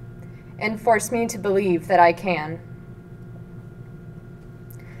and force me to believe that I can.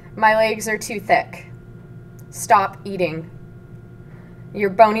 My legs are too thick. Stop eating. Your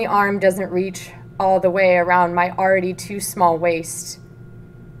bony arm doesn't reach all the way around my already too small waist.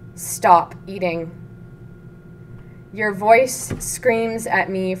 Stop eating. Your voice screams at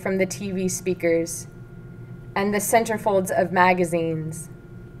me from the TV speakers and the centerfolds of magazines.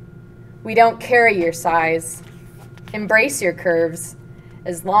 We don't carry your size. Embrace your curves.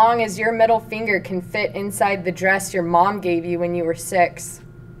 As long as your middle finger can fit inside the dress your mom gave you when you were 6.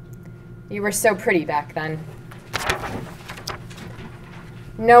 You were so pretty back then.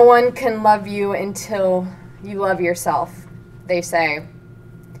 No one can love you until you love yourself, they say.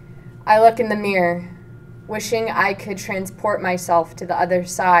 I look in the mirror, wishing I could transport myself to the other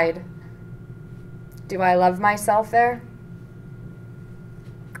side. Do I love myself there?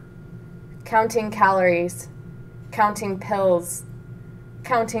 Counting calories, counting pills,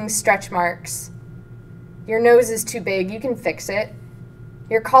 counting stretch marks. Your nose is too big, you can fix it.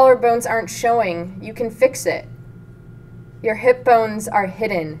 Your collarbones aren't showing, you can fix it. Your hip bones are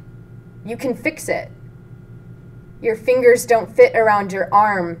hidden, you can fix it. Your fingers don't fit around your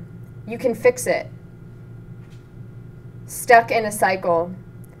arm, you can fix it. Stuck in a cycle,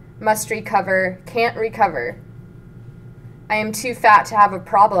 must recover, can't recover. I am too fat to have a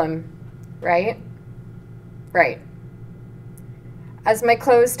problem, right? Right. As my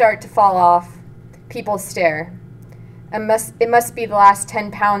clothes start to fall off, people stare. It must be the last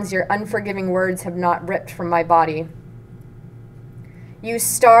 10 pounds your unforgiving words have not ripped from my body. You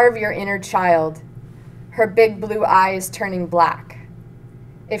starve your inner child, her big blue eyes turning black.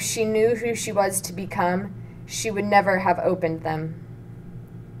 If she knew who she was to become, she would never have opened them.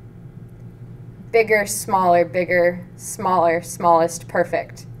 Bigger, smaller, smallest,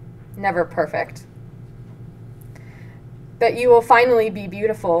 perfect. Never perfect. But you will finally be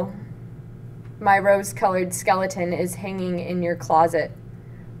beautiful. My rose-colored skeleton is hanging in your closet,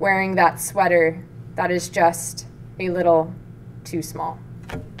 wearing that sweater that is just a little too small.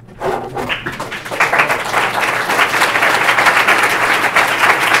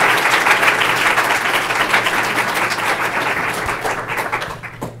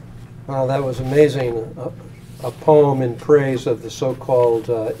 Wow, that was amazing. A poem in praise of the so-called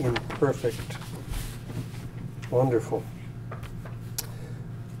imperfect. Wonderful.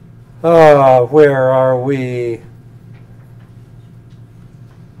 Where are we?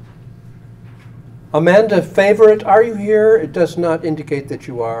 Amanda Favorite, are you here? It does not indicate that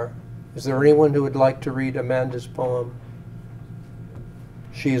you are. Is there anyone who would like to read Amanda's poem?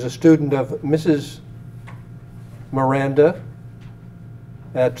 She is a student of Mrs. Miranda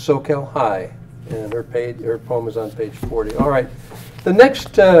at Soquel High, and her poem is on page 40. All right. The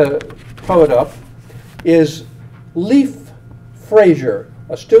next poet up is Leif Frazier,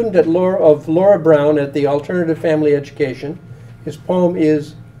 a student of Laura Brown at the Alternative Family Education. His poem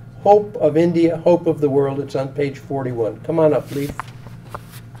is Hope of India, Hope of the World. It's on page 41. Come on up, Leaf.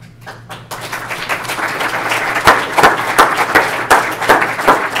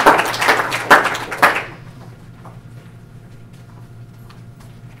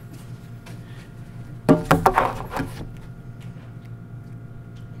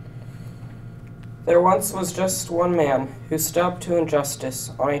 There once was just one man who stood up to injustice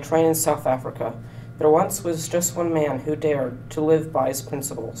on a train in South Africa. There once was just one man who dared to live by his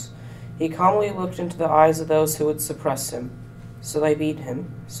principles. He calmly looked into the eyes of those who would suppress him. So they beat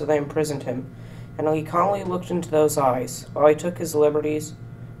him, so they imprisoned him, and he calmly looked into those eyes while he took his liberties,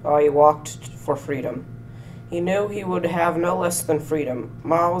 while he walked for freedom. He knew he would have no less than freedom.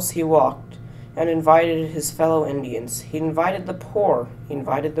 Miles he walked, and invited his fellow Indians. He invited the poor, he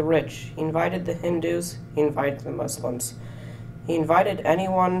invited the rich, he invited the Hindus, he invited the Muslims. He invited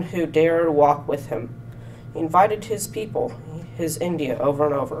anyone who dared walk with him. He invited his people, his India, over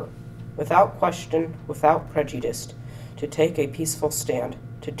and over, without question, without prejudice, to take a peaceful stand,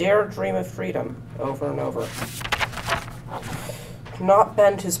 to dare dream of freedom over and over. To not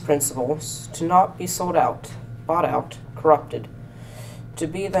bend his principles, to not be sold out, bought out, corrupted, to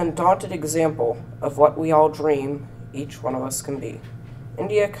be the undaunted example of what we all dream each one of us can be.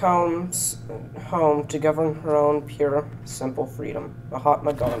 India comes home to govern her own pure, simple freedom.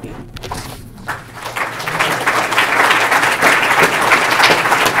 Mahatma Gandhi.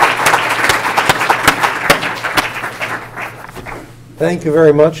 Thank you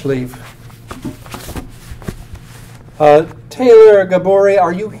very much, Leaf. Taylor Gabori,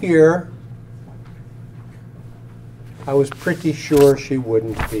 are you here? I was pretty sure she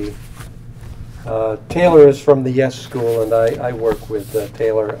wouldn't be. Taylor is from the Yes School, and I work with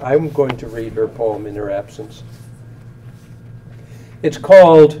Taylor. I'm going to read her poem in her absence. It's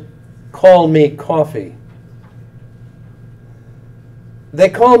called Call Me Coffee. They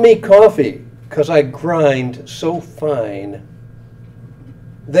call me coffee 'cause I grind so fine.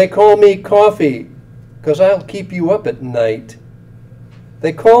 They call me coffee 'cause I'll keep you up at night.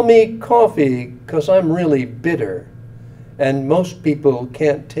 They call me coffee 'cause I'm really bitter, and most people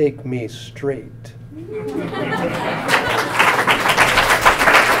can't take me straight.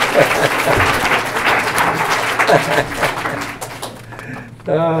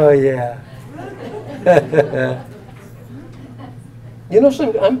 Oh, yeah. You know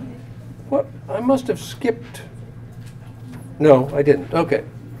something? I must have skipped. No, I didn't. Okay.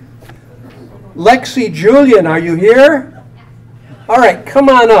 Lexi Julian, are you here? All right, come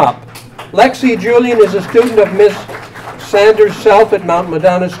on up. Lexi Julian is a student of Miss Sanders Self at Mount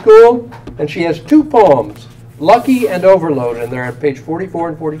Madonna School, and she has two poems, Lucky and Overload, and they're on page 44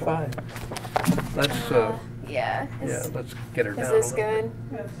 and 45. Let's, yeah, let's get her down. Is this good?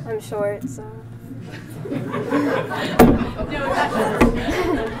 I'm short, so.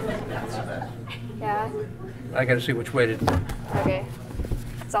 Yeah. I got to see which way to. Okay.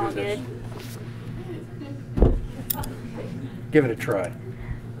 It's all good. Give it a try.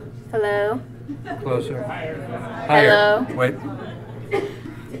 Hello. Closer. Hello. Wait.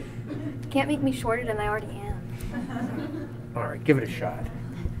 Can't make me shorter than I already am. All right, give it a shot.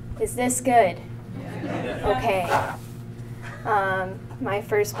 Is this good? Okay. My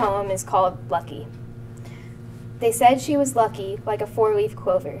first poem is called Lucky. They said she was lucky like a four-leaf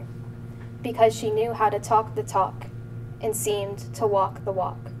clover, because she knew how to talk the talk and seemed to walk the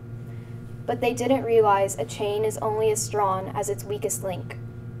walk. But they didn't realize a chain is only as strong as its weakest link,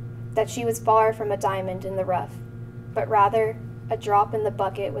 that she was far from a diamond in the rough, but rather a drop in the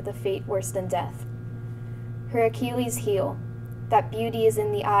bucket with a fate worse than death. Her Achilles heel, that beauty is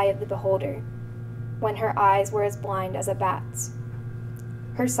in the eye of the beholder, when her eyes were as blind as a bat's.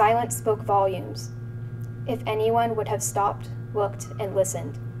 Her silence spoke volumes, if anyone would have stopped, looked, and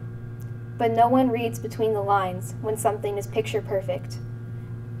listened. But no one reads between the lines when something is picture perfect,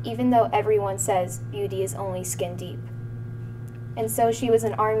 even though everyone says beauty is only skin deep. And so she was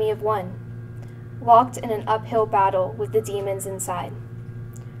an army of one, locked in an uphill battle with the demons inside.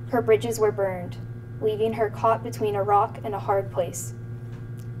 Her bridges were burned, leaving her caught between a rock and a hard place.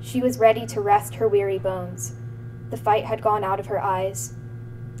 She was ready to rest her weary bones. The fight had gone out of her eyes.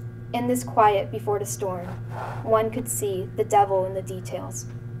 In this quiet before the storm, one could see the devil in the details.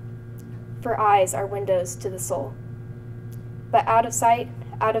 For eyes are windows to the soul. But out of sight,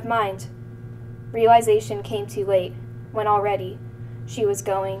 out of mind, realization came too late, when already she was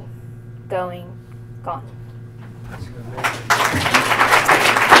going, gone.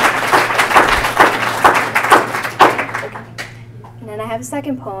 And then I have a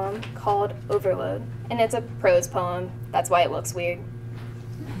second poem called Overload, and it's a prose poem. That's why it looks weird.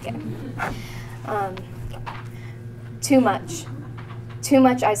 Okay. Too much. Too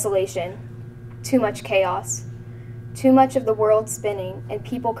much isolation, too much chaos, too much of the world spinning and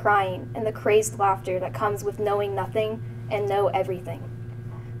people crying and the crazed laughter that comes with knowing nothing and know everything.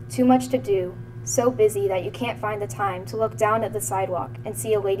 Too much to do, so busy that you can't find the time to look down at the sidewalk and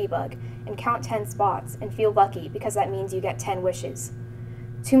see a ladybug and count 10 spots and feel lucky because that means you get 10 wishes.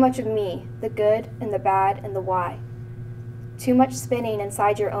 Too much of me, the good and the bad and the why. Too much spinning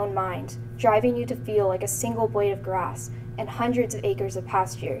inside your own mind, driving you to feel like a single blade of grass and hundreds of acres of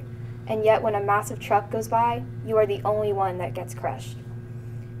pasture, and yet when a massive truck goes by, you are the only one that gets crushed.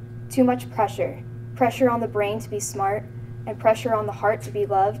 Too much pressure, pressure on the brain to be smart, and pressure on the heart to be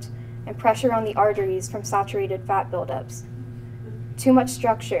loved, and pressure on the arteries from saturated fat buildups. Too much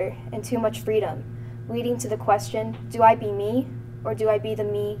structure and too much freedom, leading to the question, do I be me, or do I be the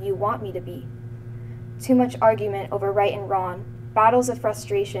me you want me to be? Too much argument over right and wrong, battles of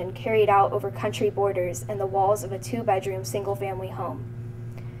frustration carried out over country borders and the walls of a 2-bedroom single-family home.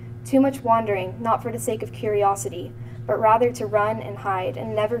 Too much wandering, not for the sake of curiosity, but rather to run and hide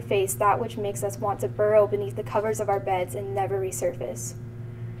and never face that which makes us want to burrow beneath the covers of our beds and never resurface.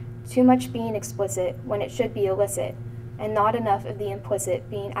 Too much being explicit when it should be illicit, and not enough of the implicit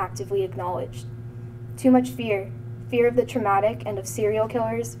being actively acknowledged. Too much fear, fear of the traumatic and of serial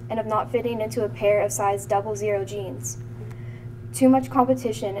killers, and of not fitting into a pair of size 00 jeans. Too much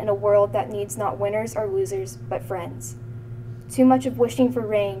competition in a world that needs not winners or losers, but friends. Too much of wishing for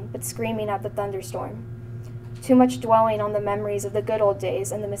rain, but screaming at the thunderstorm. Too much dwelling on the memories of the good old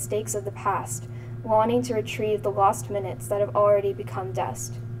days and the mistakes of the past, wanting to retrieve the lost minutes that have already become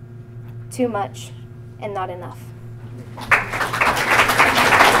dust. Too much, and not enough.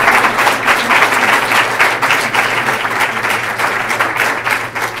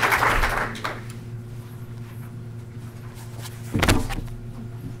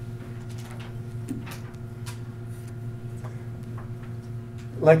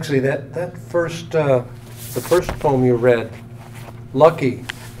 Lexi, that first, the first poem you read, Lucky,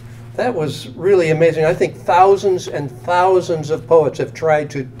 that was really amazing. I think thousands and thousands of poets have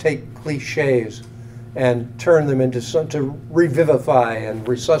tried to take cliches and turn them into to revivify and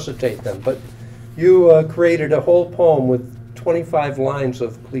resuscitate them. But you created a whole poem with 25 lines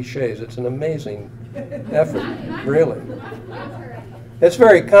of cliches. It's an amazing effort, really. It's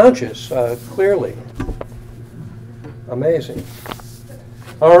very conscious, clearly. Amazing.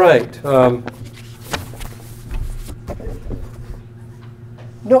 All right.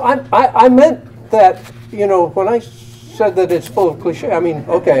 No, I meant that, you know, when I said that it's full of cliche, I mean,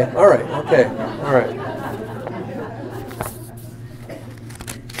 okay, all right, okay, all right.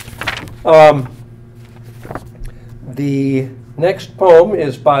 The next poem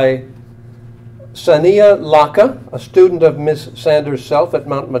is by Sania Laka, a student of Miss Sanders' self at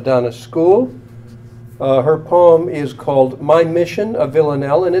Mount Madonna School. Her poem is called My Mission, a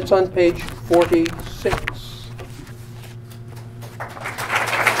Villanelle, and it's on page 46.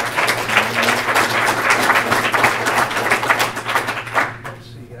 Let's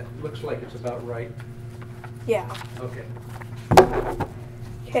see, it looks like it's about right. Yeah. Okay.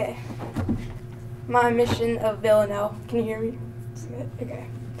 Okay. My mission of Villanelle. Can you hear me? Okay.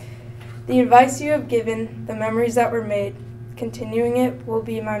 The advice you have given, the memories that were made, continuing it will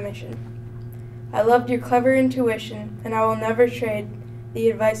be my mission. I loved your clever intuition, and I will never trade the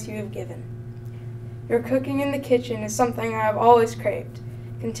advice you have given. Your cooking in the kitchen is something I have always craved.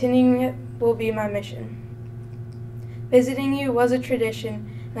 Continuing it will be my mission. Visiting you was a tradition,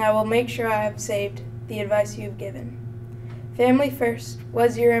 and I will make sure I have saved the advice you have given. Family first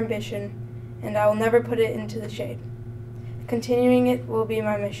was your ambition, and I will never put it into the shade. Continuing it will be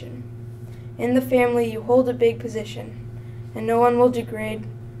my mission. In the family you hold a big position, and no one will degrade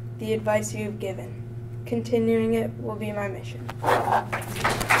the advice you have given. Continuing it will be my mission.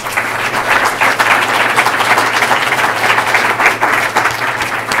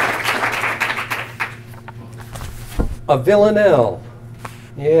 A Villanelle.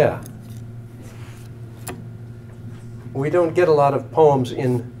 Yeah. We don't get a lot of poems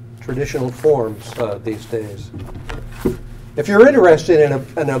in traditional forms these days. If you're interested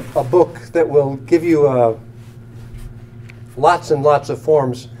in a book that will give you lots and lots of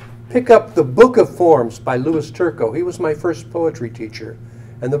forms, pick up The Book of Forms by Louis Turco. He was my first poetry teacher.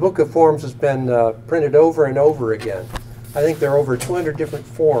 And the Book of Forms has been printed over and over again. I think there are over 200 different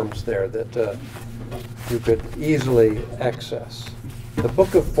forms there that you could easily access. The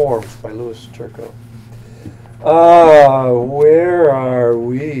Book of Forms by Louis Turco. Where are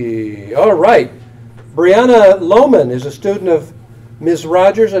we? All right. Brianna Lohman is a student of Ms.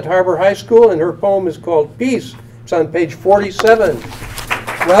 Rogers at Harbor High School, and her poem is called Peace. It's on page 47.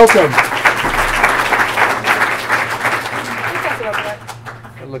 Welcome.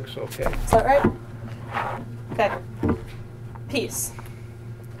 looks okay. Is that right? Okay. Peace.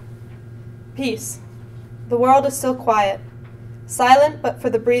 Peace. The world is still quiet, silent but for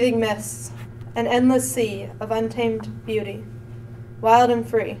the breathing mists, an endless sea of untamed beauty, wild and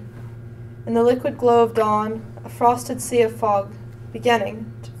free. In the liquid glow of dawn, a frosted sea of fog,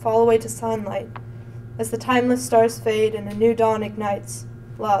 beginning to fall away to sunlight, as the timeless stars fade and a new dawn ignites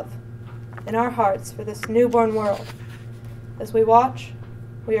love in our hearts for this newborn world. As we watch,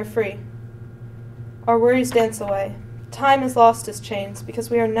 we are free. Our worries dance away. Time has lost its chains because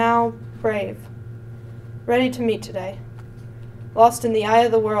we are now brave, ready to meet today, lost in the eye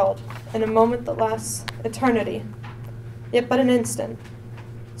of the world, in a moment that lasts eternity, yet but an instant.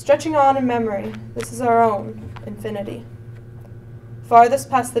 Stretching on in memory, this is our own infinity. Farthest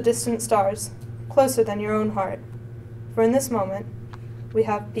past the distant stars, closer than your own heart, for in this moment, we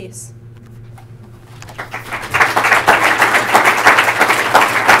have peace.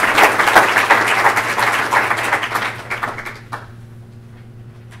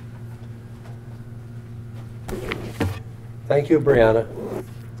 Thank you, Brianna.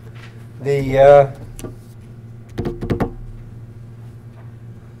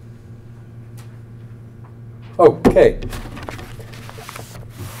 Okay.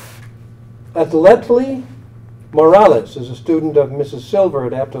 Atletli Morales is a student of Mrs. Silver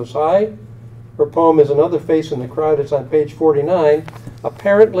at Aptos High. Her poem is Another Face in the Crowd. It's on page 49.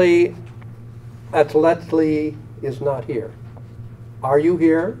 Apparently, Atletli is not here. Are you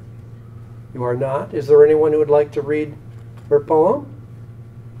here? You are not. Is there anyone who would like to read her poem?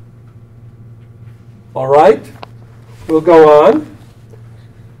 All right, we'll go on.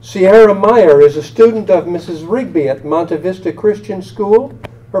 Sierra Meyer is a student of Mrs. Rigby at Monte Vista Christian School.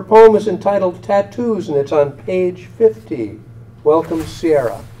 Her poem is entitled Tattoos, and it's on page 50. Welcome,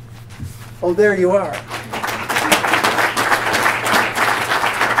 Sierra. Oh, there you are.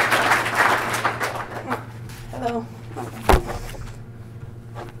 Hello.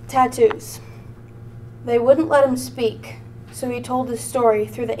 Tattoos. They wouldn't let him speak, so he told his story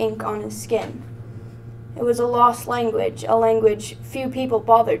through the ink on his skin. It was a lost language, a language few people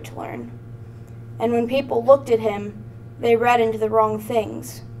bothered to learn. And when people looked at him, they read into the wrong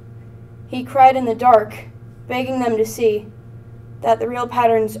things. He cried in the dark, begging them to see that the real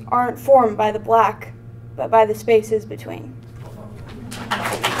patterns aren't formed by the black, but by the spaces between.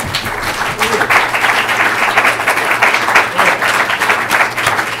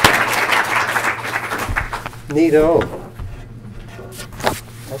 Neato.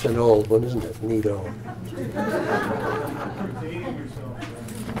 That's an old one, isn't it? Neato.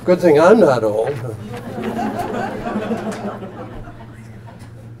 Good thing I'm not old.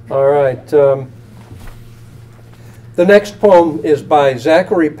 All right. The next poem is by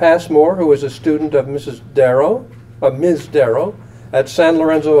Zachary Passmore, who is a student of Ms. Darrow at San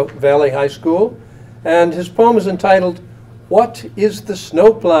Lorenzo Valley High School. And his poem is entitled, What is the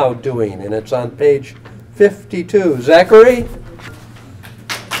Snowplow Doing? And it's on page 52. Zachary? You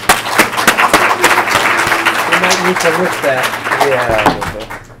might need to lift that. Yeah.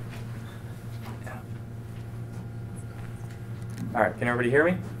 All right, can everybody hear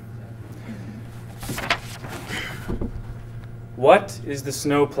me? What is the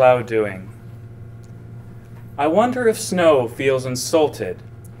snowplow doing? I wonder if snow feels insulted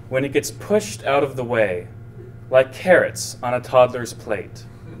when it gets pushed out of the way, like carrots on a toddler's plate.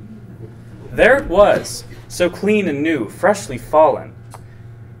 There it was, so clean and new, freshly fallen.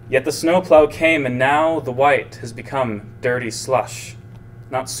 Yet the snowplow came, and now the white has become dirty slush,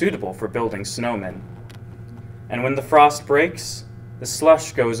 not suitable for building snowmen. And when the frost breaks, the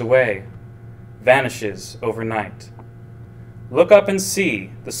slush goes away, vanishes overnight. Look up and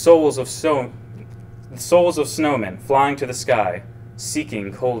see the souls of snowmen flying to the sky,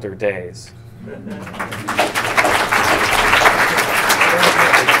 seeking colder days.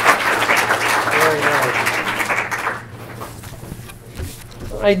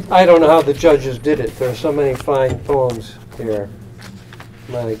 I don't know how the judges did it. There are so many fine poems here.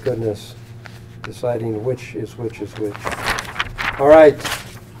 My goodness, deciding which is which is which. All right.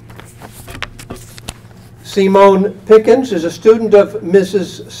 Simone Pickens is a student of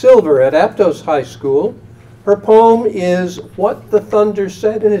Mrs. Silver at Aptos High School. Her poem is What the Thunder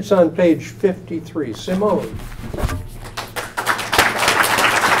Said, and it's on page 53. Simone.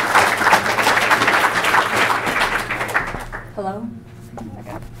 Hello?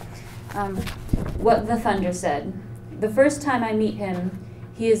 Okay. What the Thunder Said. The first time I meet him,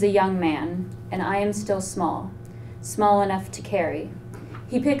 he is a young man, and I am still small, small enough to carry.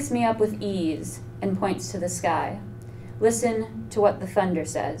 He picks me up with ease and points to the sky. Listen to what the thunder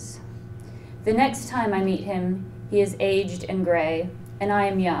says. The next time I meet him, he is aged and gray, and I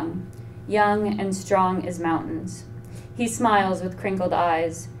am young, young and strong as mountains. He smiles with crinkled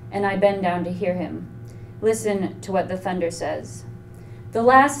eyes, and I bend down to hear him. Listen to what the thunder says. The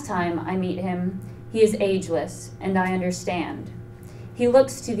last time I meet him, he is ageless, and I understand. He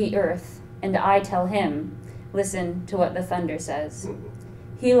looks to the earth, and I tell him, listen to what the thunder says.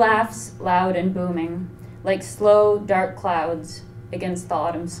 He laughs loud and booming, like slow, dark clouds against the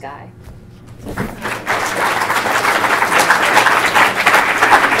autumn sky.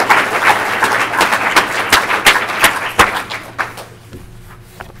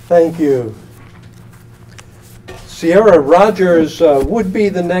 Thank you. Sierra Rogers would be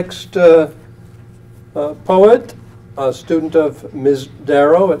the next poet, a student of Ms.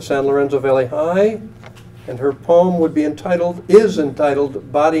 Darrow at San Lorenzo Valley High, and her poem is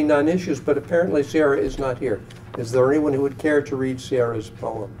entitled Body Non-Issues, but apparently Sierra is not here. Is there anyone who would care to read Sierra's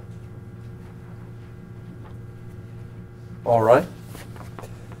poem? All right.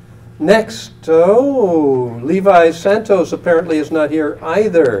 Next, Levi Santos apparently is not here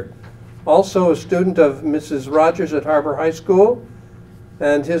either. Also a student of Mrs. Rogers at Harbor High School,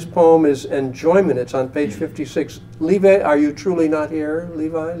 and his poem is Enjoyment. It's on page 56. Levi, are you truly not here,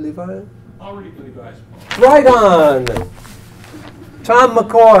 Levi? I'll read Levi's poem. Right on. Tom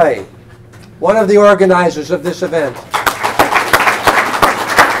McCoy, one of the organizers of this event.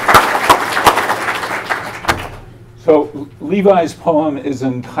 So Levi's poem is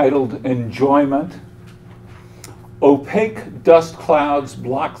entitled Enjoyment. Opaque dust clouds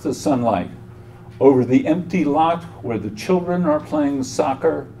block the sunlight. Over the empty lot where the children are playing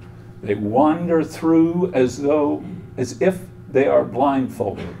soccer, they wander through as if they are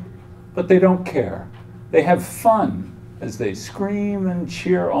blindfolded. But they don't care. They have fun as they scream and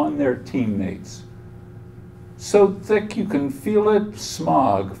cheer on their teammates. So thick you can feel it,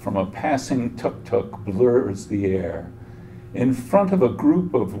 smog from a passing tuk-tuk blurs the air. In front of a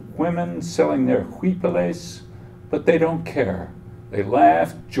group of women selling their huipiles, but they don't care. They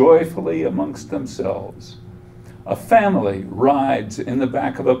laugh joyfully amongst themselves. A family rides in the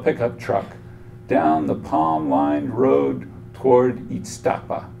back of a pickup truck down the palm-lined road toward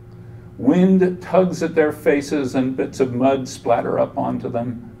Ixtapa. Wind tugs at their faces and bits of mud splatter up onto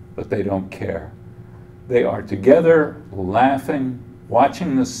them, but they don't care. They are together, laughing,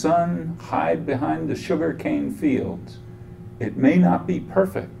 watching the sun hide behind the sugarcane fields. It may not be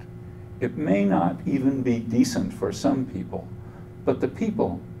perfect. It may not even be decent for some people, but the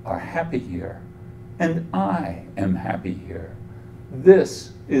people are happy here, and I am happy here.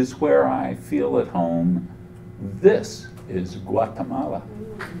 This is where I feel at home. This is Guatemala.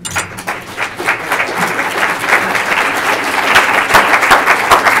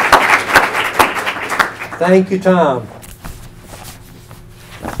 Thank you, Tom.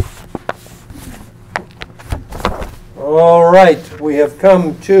 All right, we have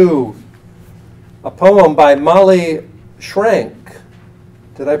come to a poem by Molly Schrank.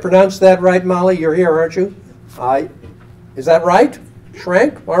 Did I pronounce that right, Molly? You're here, aren't you? Is that right?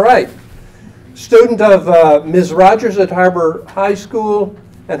 Schrank? All right. Student of Ms. Rogers at Harbor High School,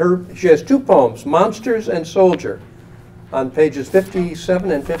 and she has two poems, Monsters and Soldier, on pages 57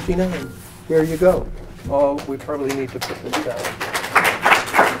 and 59. Here you go. Oh, we probably need to put this down.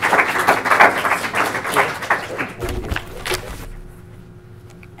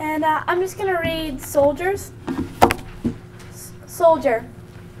 And I'm just going to read Soldiers. Soldier.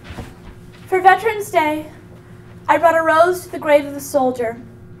 For Veterans Day, I brought a rose to the grave of a soldier.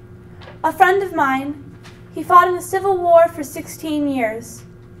 A friend of mine, he fought in the Civil War for 16 years.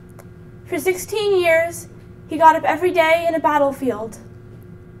 For 16 years, he got up every day in a battlefield.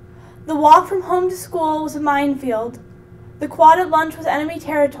 The walk from home to school was a minefield. The quad at lunch was enemy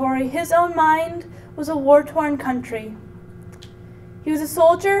territory. His own mind was a war-torn country. He was a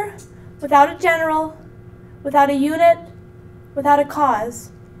soldier without a general, without a unit, without a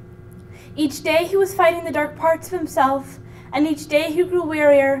cause. Each day he was fighting the dark parts of himself, and each day he grew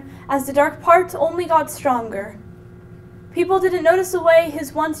wearier as the dark parts only got stronger. People didn't notice the way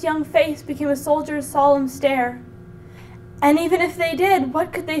his once young face became a soldier's solemn stare. And even if they did,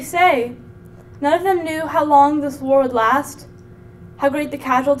 what could they say? None of them knew how long this war would last, how great the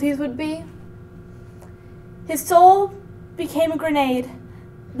casualties would be. His soul became a grenade,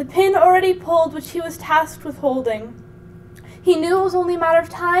 the pin already pulled which he was tasked with holding. He knew it was only a matter of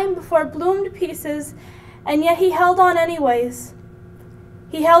time before it blew to pieces, and yet he held on anyways.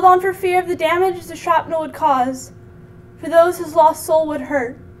 He held on for fear of the damage the shrapnel would cause, for those his lost soul would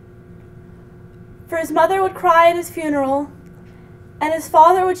hurt. For his mother would cry at his funeral, and his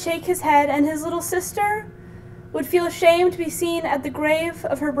father would shake his head, and his little sister would feel ashamed to be seen at the grave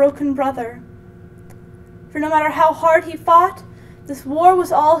of her broken brother. For no matter how hard he fought This war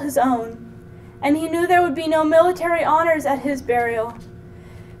was all his own, and he knew there would be no military honors at his burial.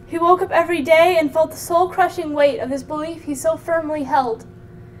 He woke up every day and felt the soul-crushing weight of his belief he so firmly held,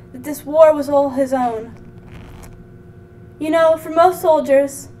 that this war was all his own. You know, for most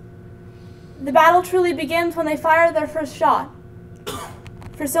soldiers, the battle truly begins when they fire their first shot.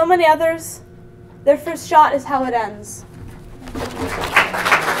 For so many others, their first shot is how it ends.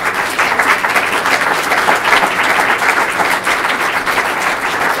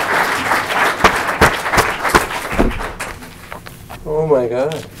 Oh my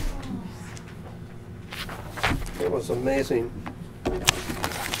God. It was amazing.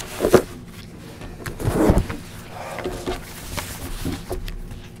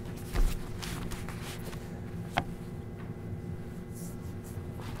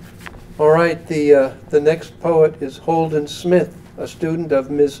 All right, the next poet is Holden Smith, a student of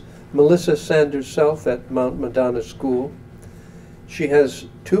Ms. Melissa Sanders Self at Mount Madonna School. She has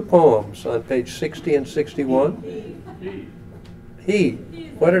 2 poems on page 60 and 61. He.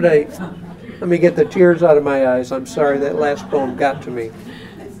 What did I... Let me get the tears out of my eyes. I'm sorry, that last poem got to me.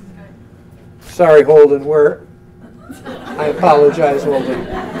 Sorry, Holden, I apologize, Holden.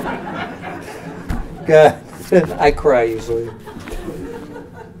 God, I cry easily.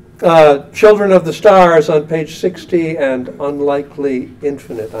 Children of the Stars on page 60 and Unlikely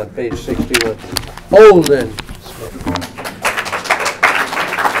Infinite on page 61. Holden Smith.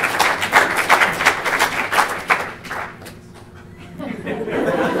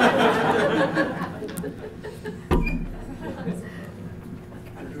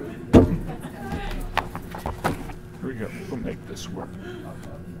 Here we go. We'll make this work.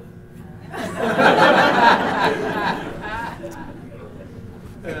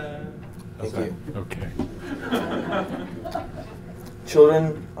 Thank you. Okay.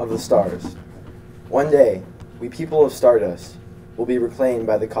 Children of the Stars. One day, we people of Stardust will be reclaimed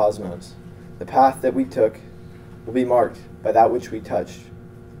by the cosmos. The path that we took will be marked by that which we touched.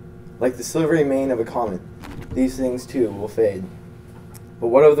 Like the silvery mane of a comet, these things too will fade. But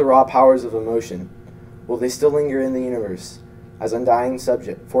what of the raw powers of emotion? Will they still linger in the universe as undying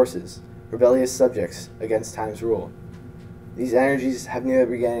forces, rebellious subjects against time's rule? These energies have neither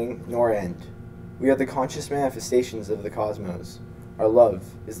beginning nor end. We are the conscious manifestations of the cosmos. Our love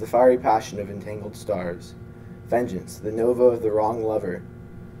is the fiery passion of entangled stars. Vengeance, the nova of the wrong lover.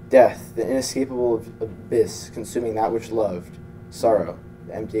 Death, the inescapable abyss consuming that which loved. Sorrow,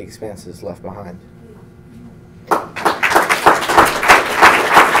 the empty expanses left behind.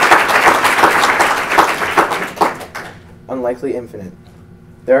 Unlikely Infinite.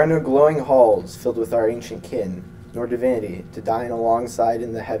 There are no glowing halls filled with our ancient kin, nor divinity to dine alongside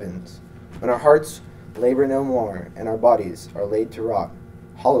in the heavens. When our hearts labor no more, and our bodies are laid to rot,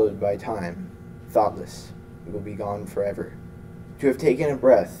 hollowed by time, thoughtless, we will be gone forever. To have taken a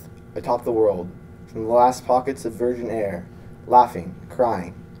breath atop the world, from the last pockets of virgin air, laughing,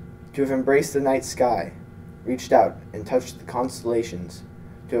 crying, to have embraced the night sky, reached out and touched the constellations,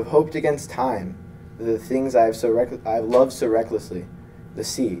 to have hoped against time that the things I have loved so recklessly, the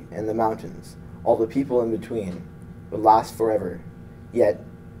sea and the mountains, all the people in between, would last forever. Yet,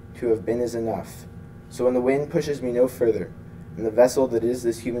 to have been is enough. So when the wind pushes me no further, and the vessel that is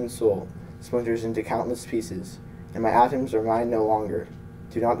this human soul splinters into countless pieces, and my atoms are mine no longer,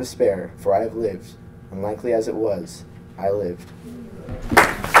 do not despair, for I have lived. Unlikely as it was, I lived.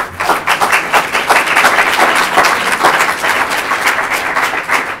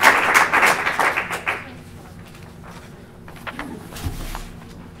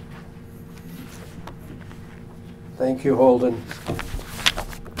 Thank you, Holden.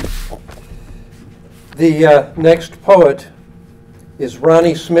 The next poet is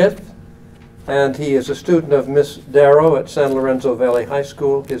Ronnie Smith, and he is a student of Miss Darrow at San Lorenzo Valley High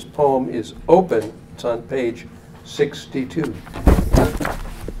School. His poem is Open. It's on page 62.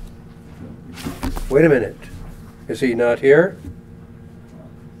 Wait a minute. Is he not here?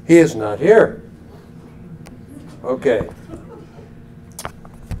 He is not here. Okay.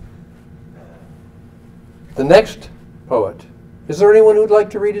 The next poet. Is there anyone who'd like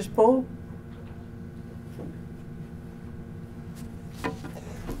to read his poem?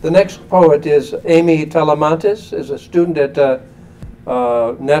 The next poet is Amy Talamantes, is a student at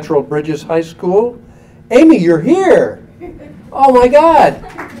Natural Bridges High School. Amy, you're here! Oh my God!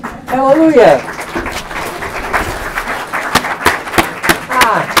 Hallelujah!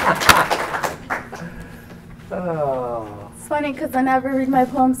 Oh. It's funny because I never read my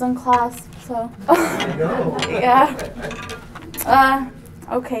poems in class, so. I know. Yeah.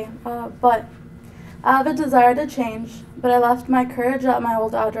 Okay, but I have a desire to change, but I left my courage at my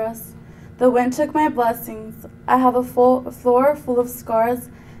old address. The wind took my blessings. I have a floor full of scars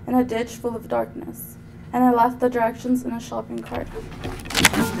and a ditch full of darkness. And I left the directions in a shopping cart.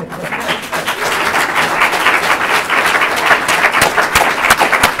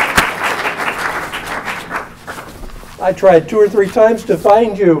 I tried 2 or 3 times to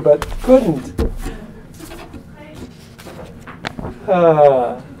find you, but couldn't.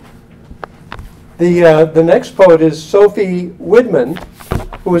 The next poet is Sophie Widman,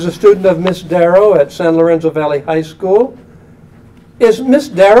 who is a student of Miss Darrow at San Lorenzo Valley High School. Is Miss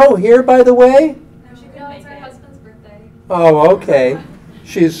Darrow here, by the way? No, it's her husband's birthday. Oh, okay.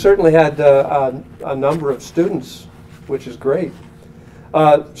 She's certainly had a number of students, which is great.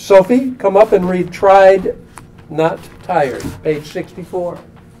 Sophie, come up and read Tried, Not Tired, page 64.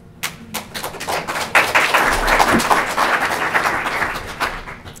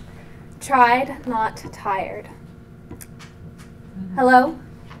 Tried, not tired. Hello?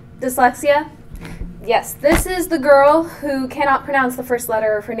 Dyslexia? Yes, this is the girl who cannot pronounce the first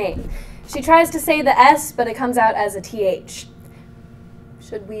letter of her name. She tries to say the S, but it comes out as a TH.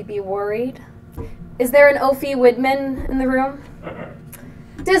 Should we be worried? Is there an Ophi Widman in the room?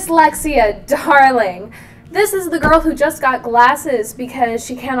 Dyslexia, darling. This is the girl who just got glasses because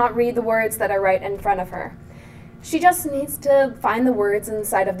she cannot read the words that are right in front of her. She just needs to find the words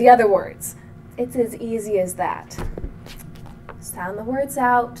inside of the other words. It's as easy as that. Sound the words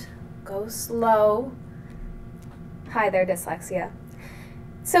out. Go slow. Hi there, Dyslexia.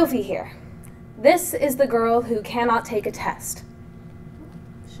 Sophie here. This is the girl who cannot take a test.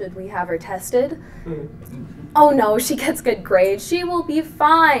 Should we have her tested? Oh no, she gets good grades. She will be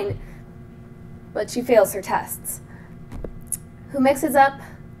fine. But she fails her tests. Who mixes up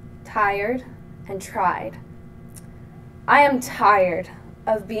tired and tried. I am tired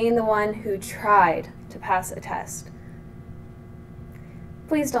of being the one who tried to pass a test.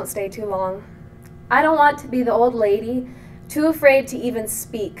 Please don't stay too long. I don't want to be the old lady, too afraid to even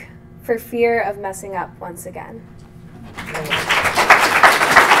speak for fear of messing up once again.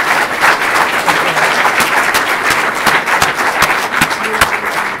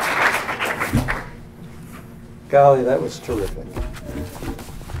 Golly, that was terrific.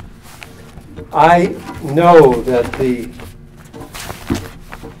 I know that the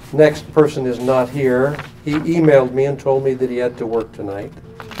next person is not here. He emailed me and told me that he had to work tonight.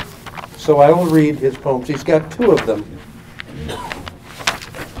 So I will read his poems. He's got 2 of them.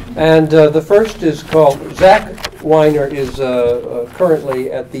 And the first is called, Zach Weiner is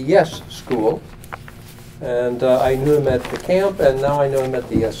currently at the Yes School. And I knew him at the camp, and now I know him at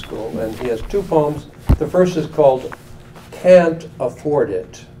the Yes School. And he has 2 poems. The first is called Can't Afford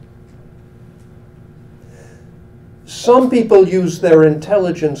It. Some people use their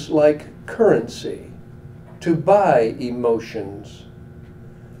intelligence like currency to buy emotions.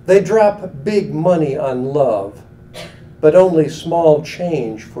 They drop big money on love, but only small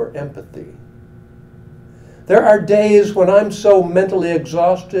change for empathy. There are days when I'm so mentally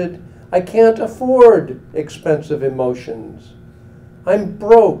exhausted, I can't afford expensive emotions. I'm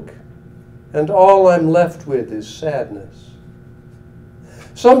broke, and all I'm left with is sadness.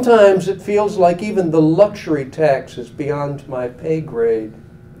 Sometimes it feels like even the luxury tax is beyond my pay grade,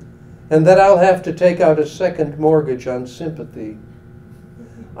 and that I'll have to take out a second mortgage on sympathy.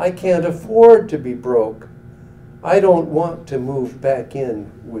 I can't afford to be broke. I don't want to move back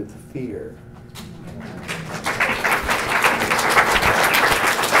in with fear.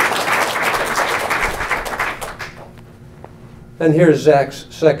 And here's Zach's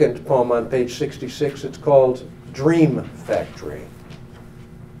second poem on page 66. It's called Dream Factory.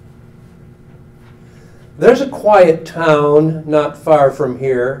 There's a quiet town not far from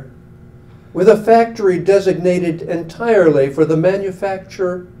here, with a factory designated entirely for the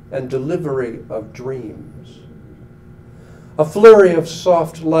manufacture and delivery of dreams. A flurry of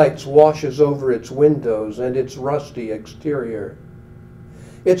soft lights washes over its windows and its rusty exterior.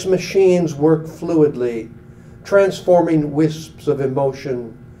 Its machines work fluidly, transforming wisps of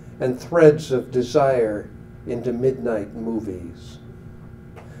emotion and threads of desire into midnight movies.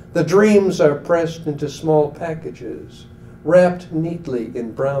 The dreams are pressed into small packages, wrapped neatly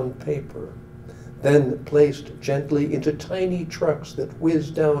in brown paper, then placed gently into tiny trucks that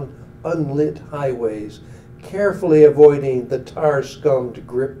whiz down unlit highways, carefully avoiding the tar-scummed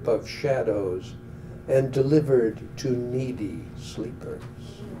grip of shadows, and delivered to needy sleepers.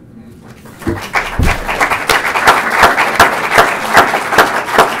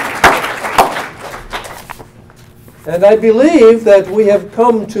 And I believe that we have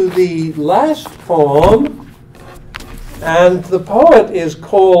come to the last poem, and the poet is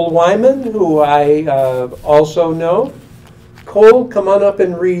Cole Wyman, who I also know. Cole, come on up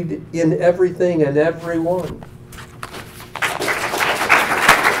and read In Everything and Everyone.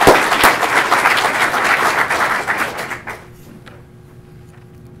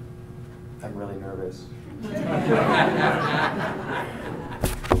 I'm really nervous.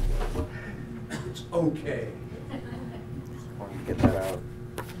 It's okay. Just wanted to get that out.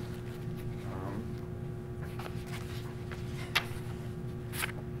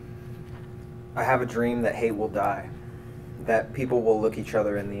 I have a dream that hate will die, that people will look each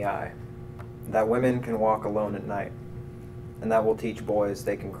other in the eye, that women can walk alone at night, and that will teach boys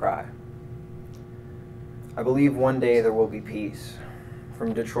they can cry. I believe one day there will be peace,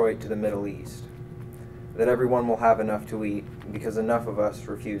 from Detroit to the Middle East, that everyone will have enough to eat because enough of us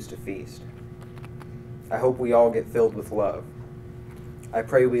refuse to feast. I hope we all get filled with love. I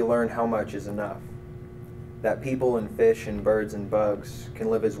pray we learn how much is enough, that people and fish and birds and bugs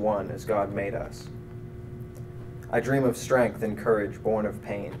can live as one as God made us. I dream of strength and courage born of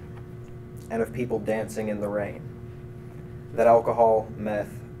pain, and of people dancing in the rain, that alcohol, meth,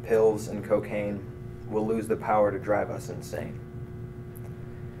 pills, and cocaine will lose the power to drive us insane.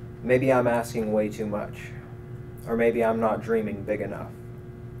 Maybe I'm asking way too much, or maybe I'm not dreaming big enough,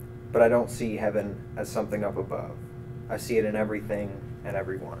 but I don't see heaven as something up above. I see it in everything and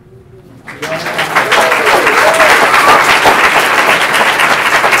everyone.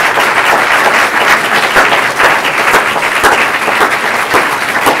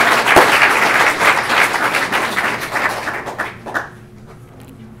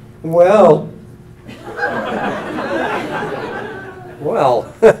 Well,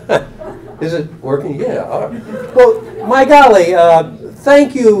 is it working? Yeah. All right. Well, my golly,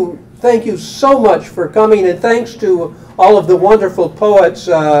 thank you so much for coming, and thanks to all of the wonderful poets.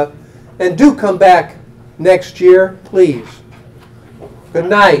 And do come back next year, please. Good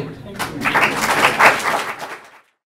night.